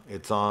on?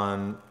 It's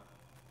not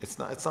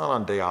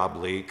on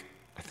Diablique.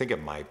 I think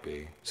it might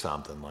be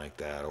something like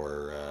that,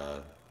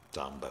 or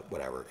something, but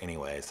whatever.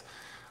 Anyways,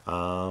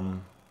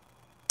 I'm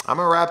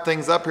gonna wrap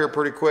things up here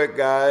pretty quick,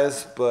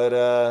 guys.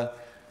 But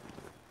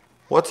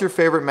what's your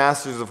favorite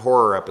Masters of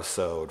Horror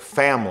episode?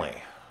 Family.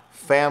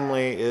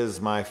 Family is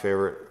my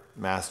favorite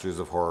Masters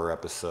of Horror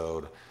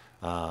episode,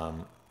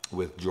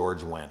 with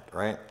George Wendt,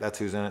 right? That's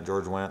who's in it,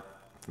 George Wendt,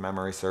 if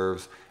memory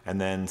serves. And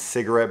then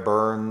Cigarette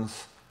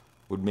Burns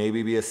would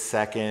maybe be a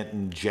second,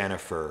 and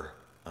Jennifer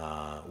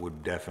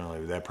would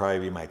definitely, that'd probably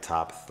be my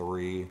top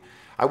 3.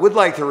 I would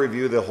like to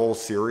review the whole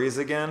series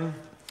again.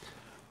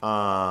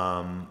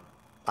 I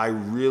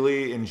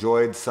really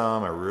enjoyed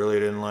some. I really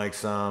didn't like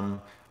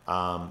some.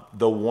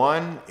 The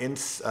one in,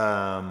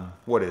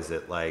 what is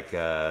it? Like,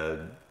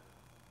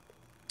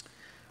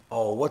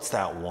 what's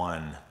that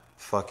one?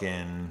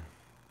 Fucking,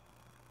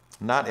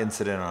 not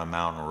Incident on a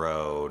Mountain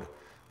Road.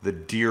 The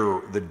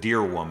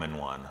deer woman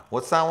one.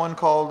 What's that one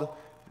called?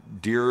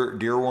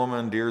 Deer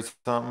woman, deer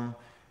something.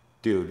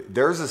 Dude,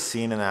 there's a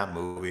scene in that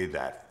movie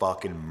that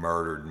fucking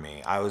murdered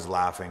me. I was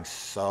laughing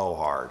so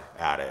hard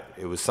at it.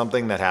 It was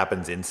something that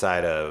happens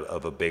inside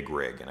of a big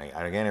rig, and I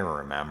can't even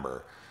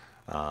remember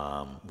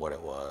what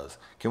it was.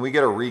 Can we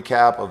get a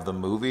recap of the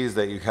movies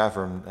that you have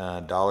from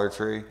Dollar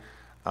Tree?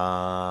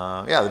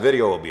 Yeah, the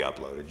video will be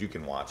uploaded. You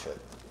can watch it.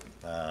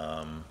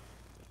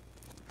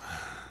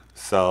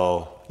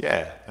 So,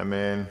 yeah, I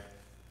mean,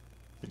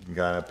 you can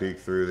kind of peek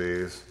through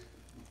these.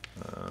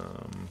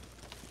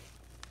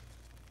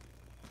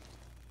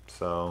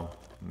 So,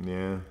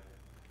 yeah.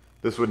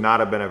 This would not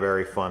have been a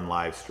very fun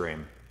live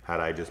stream had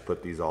I just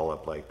put these all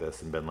up like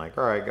this and been like,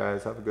 all right,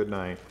 guys, have a good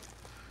night.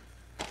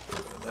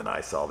 And then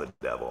I saw The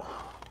Devil.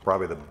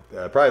 Probably the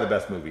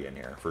best movie in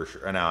here, for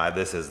sure. No,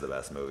 this is the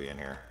best movie in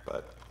here.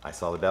 But I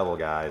saw The Devil,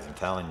 guys. I'm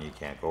telling you, you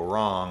can't go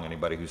wrong.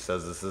 Anybody who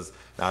says this is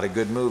not a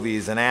good movie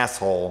is an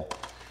asshole.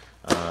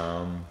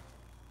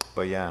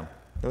 But yeah.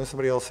 There was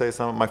somebody else say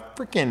something. My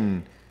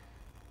freaking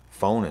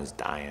phone is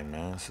dying,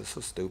 man. This is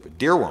so stupid.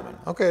 Deer Woman.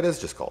 Okay, it is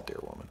just called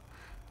Deer Woman.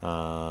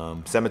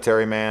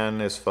 Cemetery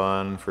Man is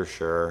fun for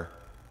sure.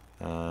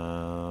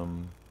 I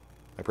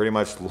pretty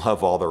much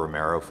love all the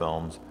Romero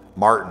films.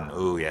 Martin.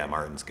 Ooh, yeah,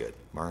 Martin's good.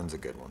 Martin's a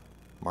good one.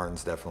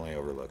 Martin's definitely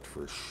overlooked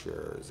for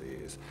sure.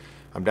 Aziz.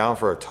 I'm down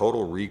for a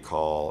Total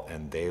Recall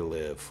and They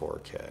Live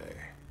 4K.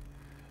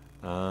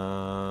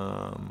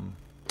 I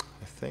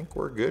think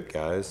we're good,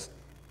 guys.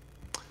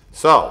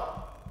 So,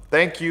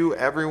 thank you,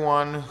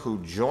 everyone who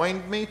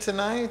joined me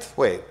tonight.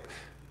 Wait,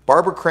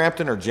 Barbara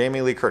Crampton or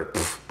Jamie Lee Curtis?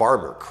 Pff,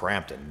 Barbara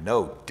Crampton,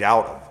 no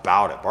doubt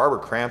about it. Barbara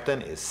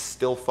Crampton is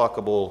still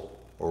fuckable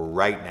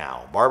right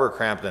now. Barbara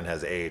Crampton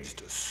has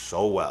aged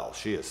so well.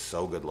 She is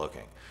so good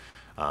looking.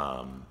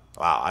 Wow,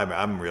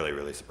 I'm really,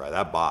 really surprised.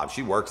 That bob,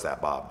 she works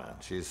that bob, man.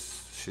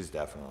 She's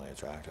definitely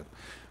attractive.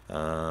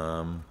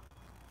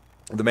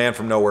 The Man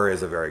from Nowhere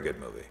is a very good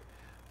movie.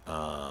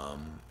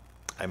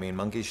 I mean,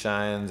 Monkey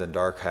Shines and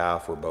Dark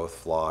Half were both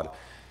flawed.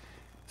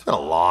 It's been a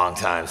long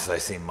time since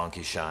I've seen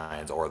Monkey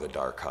Shines or The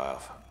Dark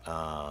Half.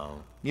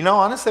 You know,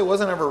 honestly, I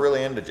wasn't ever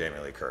really into Jamie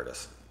Lee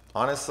Curtis.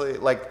 Honestly,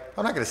 like,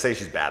 I'm not going to say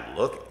she's bad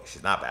looking.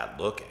 She's not bad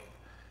looking.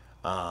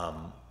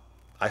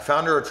 I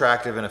found her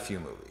attractive in a few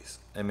movies.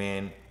 I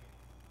mean,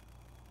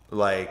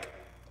 like,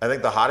 I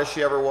think the hottest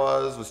she ever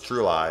was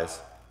True Lies.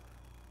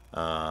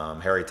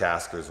 Harry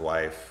Tasker's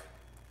wife.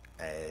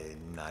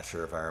 I'm not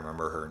sure if I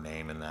remember her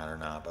name in that or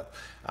not, but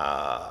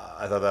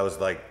I thought that was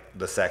like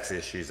the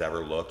sexiest she's ever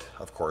looked.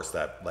 Of course,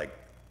 that like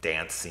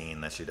dance scene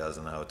that she does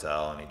in the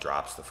hotel and he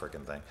drops the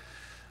freaking thing.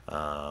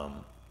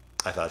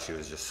 I thought she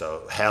was just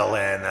so...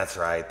 Helen, that's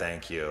right,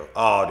 thank you.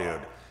 Oh,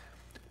 dude.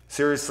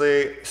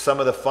 Seriously,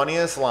 some of the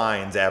funniest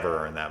lines ever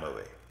are in that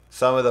movie.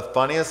 Some of the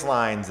funniest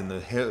lines in the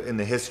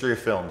history of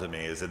film to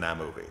me is in that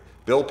movie.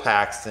 Bill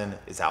Paxton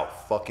is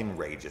out fucking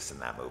rageous in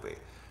that movie.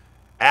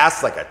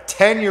 Asked like a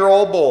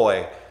 10-year-old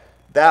boy,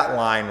 that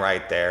line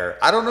right there.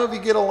 I don't know if you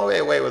get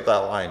away with that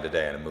line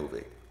today in a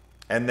movie.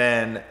 And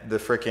then the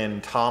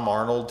freaking Tom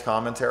Arnold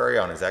commentary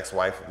on his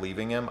ex-wife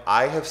leaving him.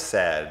 I have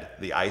said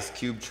the Ice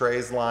Cube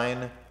trays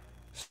line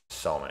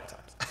so many times.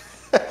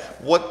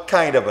 What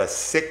kind of a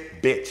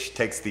sick bitch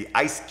takes the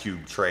Ice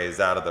Cube trays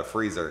out of the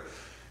freezer?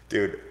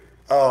 Dude,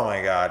 oh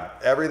my God.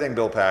 Everything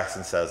Bill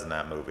Paxton says in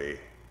that movie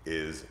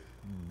is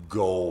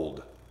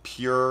gold.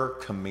 Pure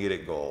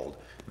comedic gold.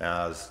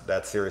 Now,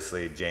 that's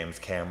seriously James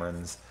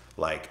Cameron's,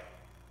 like,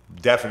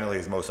 definitely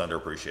his most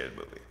underappreciated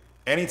movie.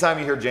 Anytime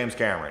you hear James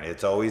Cameron,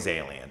 it's always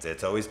Aliens.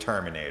 It's always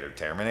Terminator,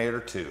 Terminator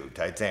 2,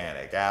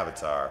 Titanic,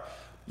 Avatar,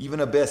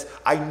 even Abyss.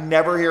 I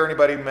never hear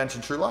anybody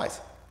mention True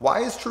Lies. Why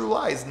is True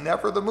Lies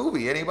never the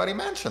movie anybody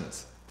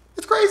mentions?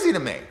 It's crazy to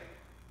me.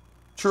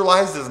 True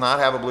Lies does not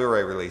have a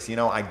Blu-ray release. You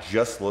know, I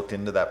just looked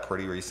into that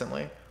pretty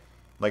recently.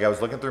 Like, I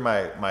was looking through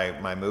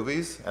my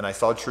movies, and I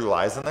saw True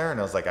Lies in there, and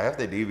I was like, I have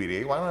the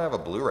DVD. Why don't I have a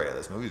Blu-ray of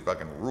this? Movie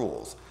fucking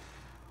rules.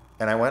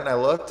 And I went and I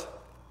looked.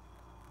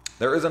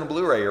 There isn't a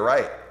Blu-ray, you're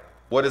right.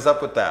 What is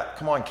up with that?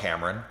 Come on,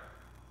 Cameron.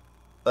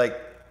 Like,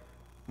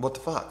 what the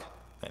fuck?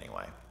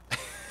 Anyway.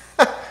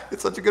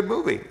 It's such a good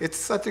movie. It's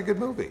such a good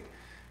movie.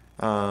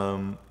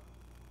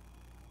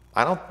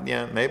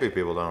 Maybe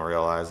people don't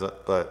realize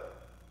it, but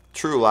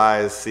True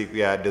Lies,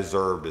 yeah, it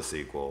deserved a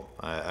sequel.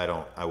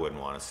 I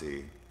wouldn't want to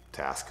see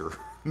Tasker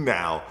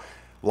now.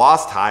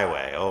 Lost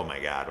Highway, oh my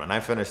God, when I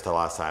finished the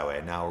Lost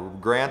Highway. Now,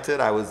 granted,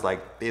 I was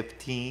like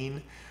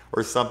 15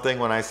 or something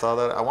when I saw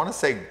that. I want to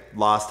say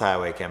Lost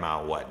Highway came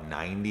out,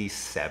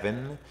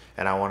 97?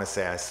 And I want to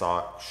say I saw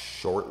it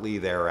shortly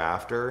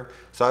thereafter.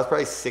 So I was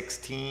probably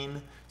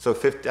 16. So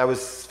I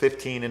was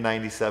 15 in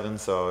 97,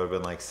 so I would have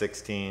been like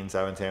 16,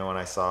 17 when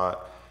I saw it.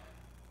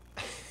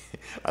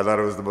 I thought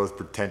it was the most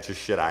pretentious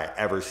shit I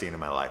ever seen in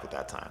my life at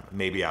that time.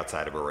 Maybe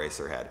outside of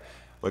Eraserhead.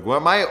 Like,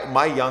 when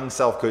my young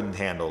self couldn't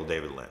handle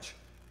David Lynch.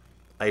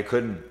 I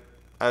couldn't.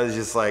 I was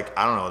just like,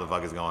 I don't know what the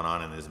fuck is going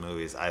on in these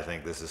movies. I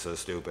think this is so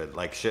stupid.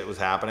 Like, shit was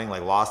happening.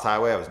 Like, Lost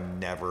Highway, I was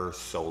never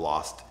so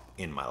lost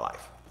in my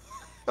life.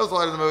 I was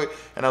watching the movie,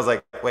 and I was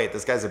like, wait,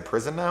 this guy's in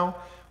prison now?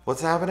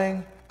 What's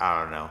happening? I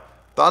don't know.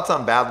 Thoughts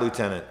on Bad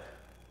Lieutenant?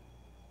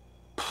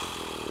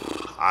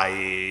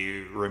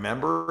 I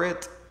remember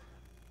it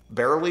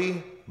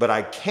barely, but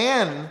I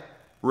can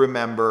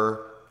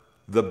remember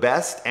the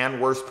best and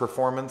worst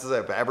performances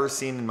I've ever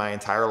seen in my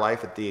entire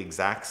life at the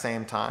exact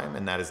same time,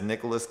 and that is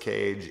Nicolas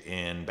Cage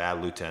in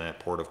Bad Lieutenant,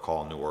 Port of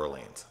Call, New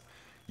Orleans.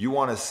 You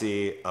want to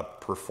see a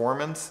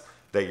performance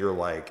that you're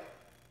like,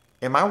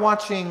 am I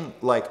watching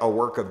like a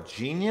work of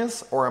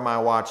genius, or am I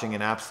watching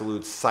an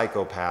absolute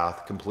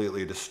psychopath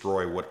completely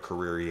destroy what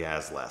career he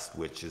has left,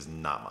 which is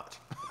not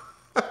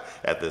much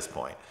at this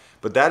point.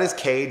 But that is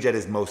Cage at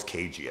his most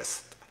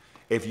cagiest.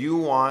 If you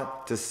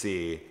want to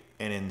see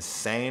an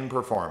insane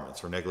performance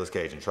for Nicolas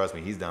Cage, and trust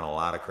me, he's done a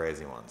lot of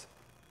crazy ones,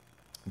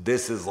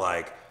 this is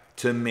like,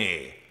 to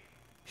me,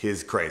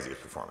 his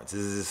craziest performance.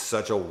 This is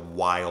such a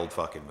wild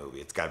fucking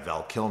movie. It's got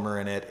Val Kilmer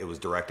in it. It was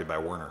directed by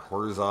Werner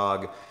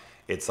Herzog.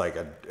 It's like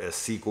a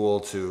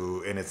sequel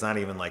to, and it's not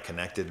even like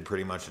connected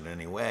pretty much in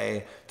any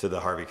way to the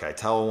Harvey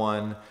Keitel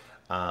one.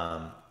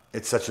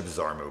 It's such a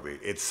bizarre movie.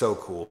 It's so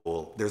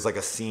cool. There's like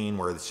a scene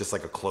where it's just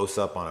like a close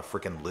up on a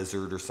freaking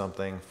lizard or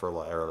something for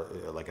like, or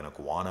like an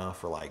iguana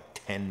for like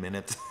 10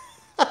 minutes.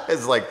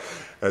 as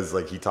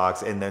like he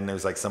talks, and then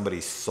there's like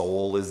somebody's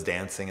soul is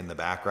dancing in the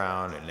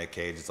background, and Nick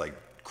Cage is like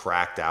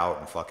cracked out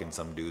and fucking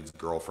some dude's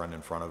girlfriend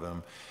in front of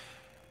him.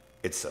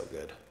 It's so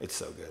good. It's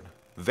so good.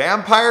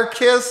 Vampire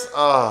Kiss?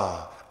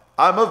 Oh,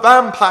 I'm a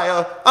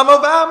vampire. I'm a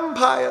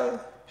vampire.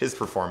 His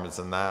performance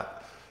in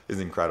that is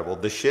incredible.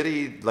 The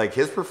shitty, like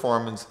his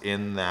performance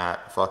in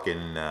that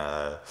fucking,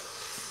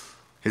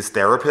 his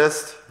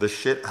therapist, the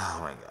shit, oh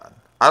my God.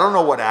 I don't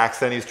know what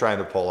accent he's trying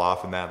to pull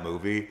off in that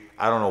movie.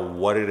 I don't know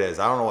what it is.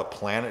 I don't know what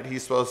planet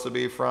he's supposed to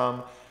be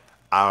from.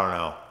 I don't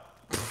know.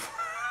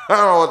 I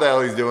don't know what the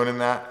hell he's doing in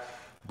that,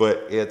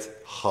 but it's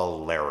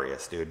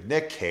hilarious, dude.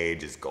 Nick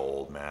Cage is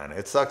gold, man.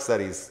 It sucks that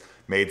he's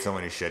made so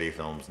many shitty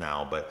films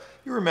now, but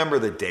you remember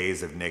the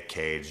days of Nick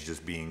Cage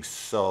just being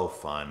so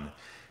fun.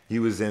 He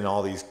was in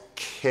all these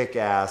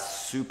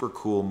kick-ass, super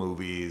cool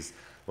movies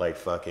like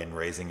fucking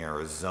Raising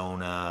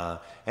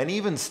Arizona, and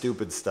even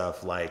stupid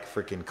stuff like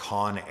freaking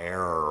Con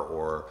Air,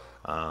 or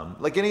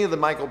like any of the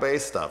Michael Bay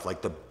stuff,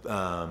 like the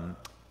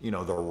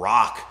The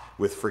Rock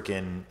with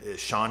freaking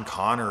Sean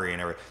Connery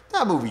and everything.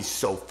 That movie's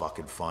so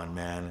fucking fun,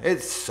 man.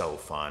 It's so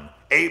fun.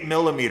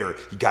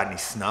 8mm. You got any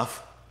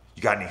snuff?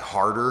 You got any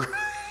harder?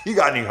 You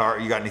got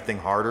anything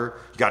harder?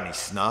 You got any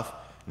snuff?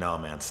 No,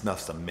 man,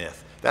 snuff's a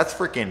myth. That's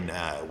freaking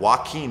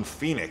Joaquin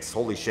Phoenix,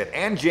 holy shit,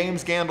 and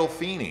James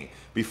Gandolfini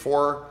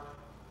before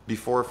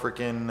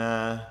James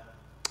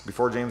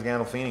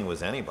Gandolfini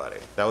was anybody.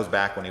 That was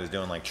back when he was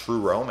doing like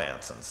True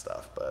Romance and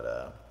stuff.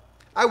 But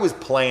I was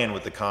playing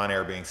with the Con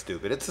Air being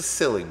stupid. It's a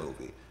silly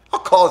movie. I'll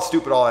call it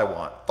stupid all I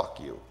want. Fuck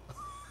you.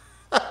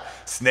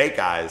 Snake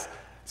Eyes.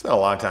 It's been a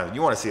long time.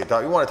 You want to see it?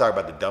 You want to talk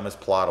about the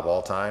dumbest plot of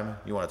all time?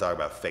 You want to talk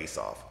about Face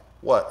Off?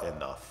 What in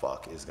the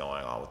fuck is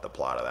going on with the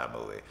plot of that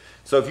movie?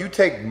 So if you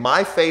take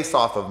my face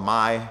off of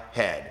my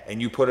head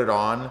and you put it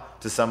on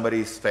to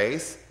somebody's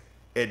face,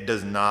 it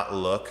does not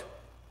look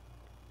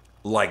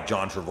like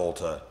John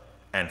Travolta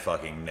and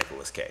fucking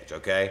Nicolas Cage,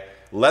 okay?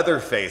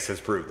 Leatherface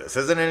has proved this.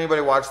 Hasn't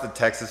anybody watched the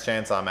Texas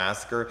Chainsaw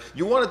Massacre?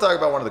 You want to talk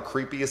about one of the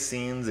creepiest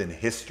scenes in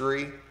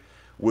history?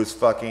 Was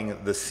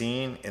fucking the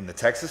scene in the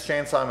Texas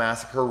Chainsaw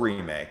Massacre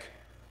remake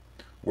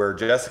where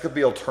Jessica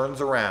Biel turns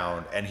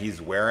around and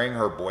he's wearing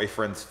her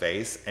boyfriend's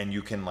face, and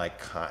you can like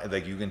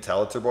you can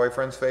tell it's her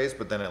boyfriend's face,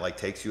 but then it like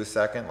takes you a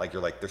second, like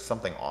you're like, there's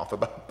something off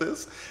about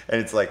this,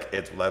 and it's like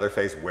it's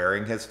Leatherface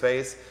wearing his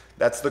face.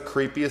 That's the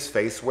creepiest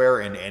face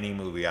wear in any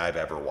movie I've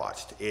ever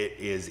watched. It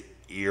is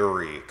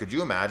eerie. Could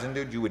you imagine,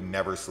 dude? You would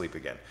never sleep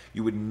again.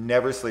 You would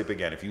never sleep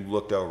again if you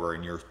looked over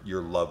and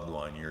your loved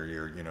one,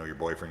 your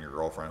boyfriend, your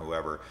girlfriend,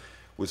 whoever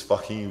was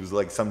fucking. He was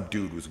like some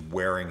dude was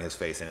wearing his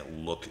face and it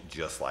looked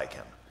just like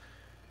him.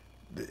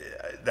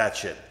 That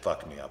shit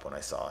fucked me up when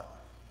I saw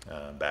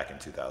it back in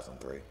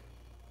 2003.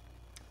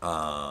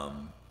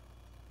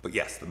 But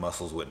yes, the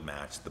muscles wouldn't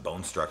match, the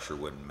bone structure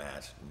wouldn't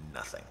match,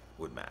 nothing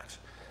would match.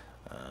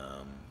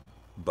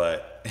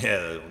 But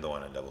yeah, the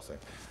one in Double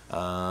Six.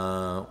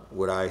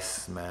 Would I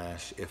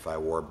smash if I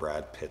wore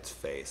Brad Pitt's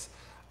face?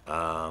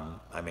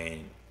 I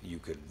mean, you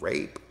could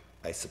rape,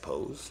 I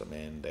suppose. I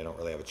mean, they don't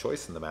really have a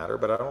choice in the matter,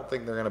 but I don't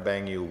think they're gonna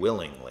bang you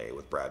willingly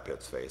with Brad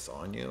Pitt's face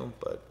on you.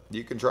 But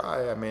you can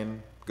try. I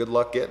mean, good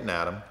luck getting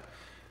at him.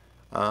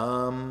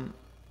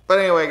 But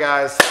anyway,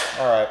 guys,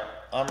 all right,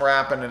 I'm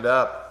wrapping it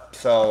up.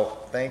 So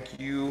thank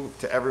you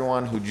to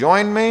everyone who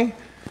joined me.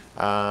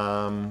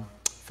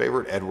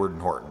 Favorite Edward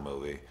Norton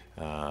movie,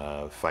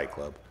 Fight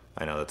Club.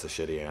 I know that's a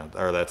shitty answer,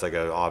 or that's like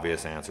an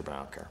obvious answer, but I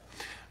don't care.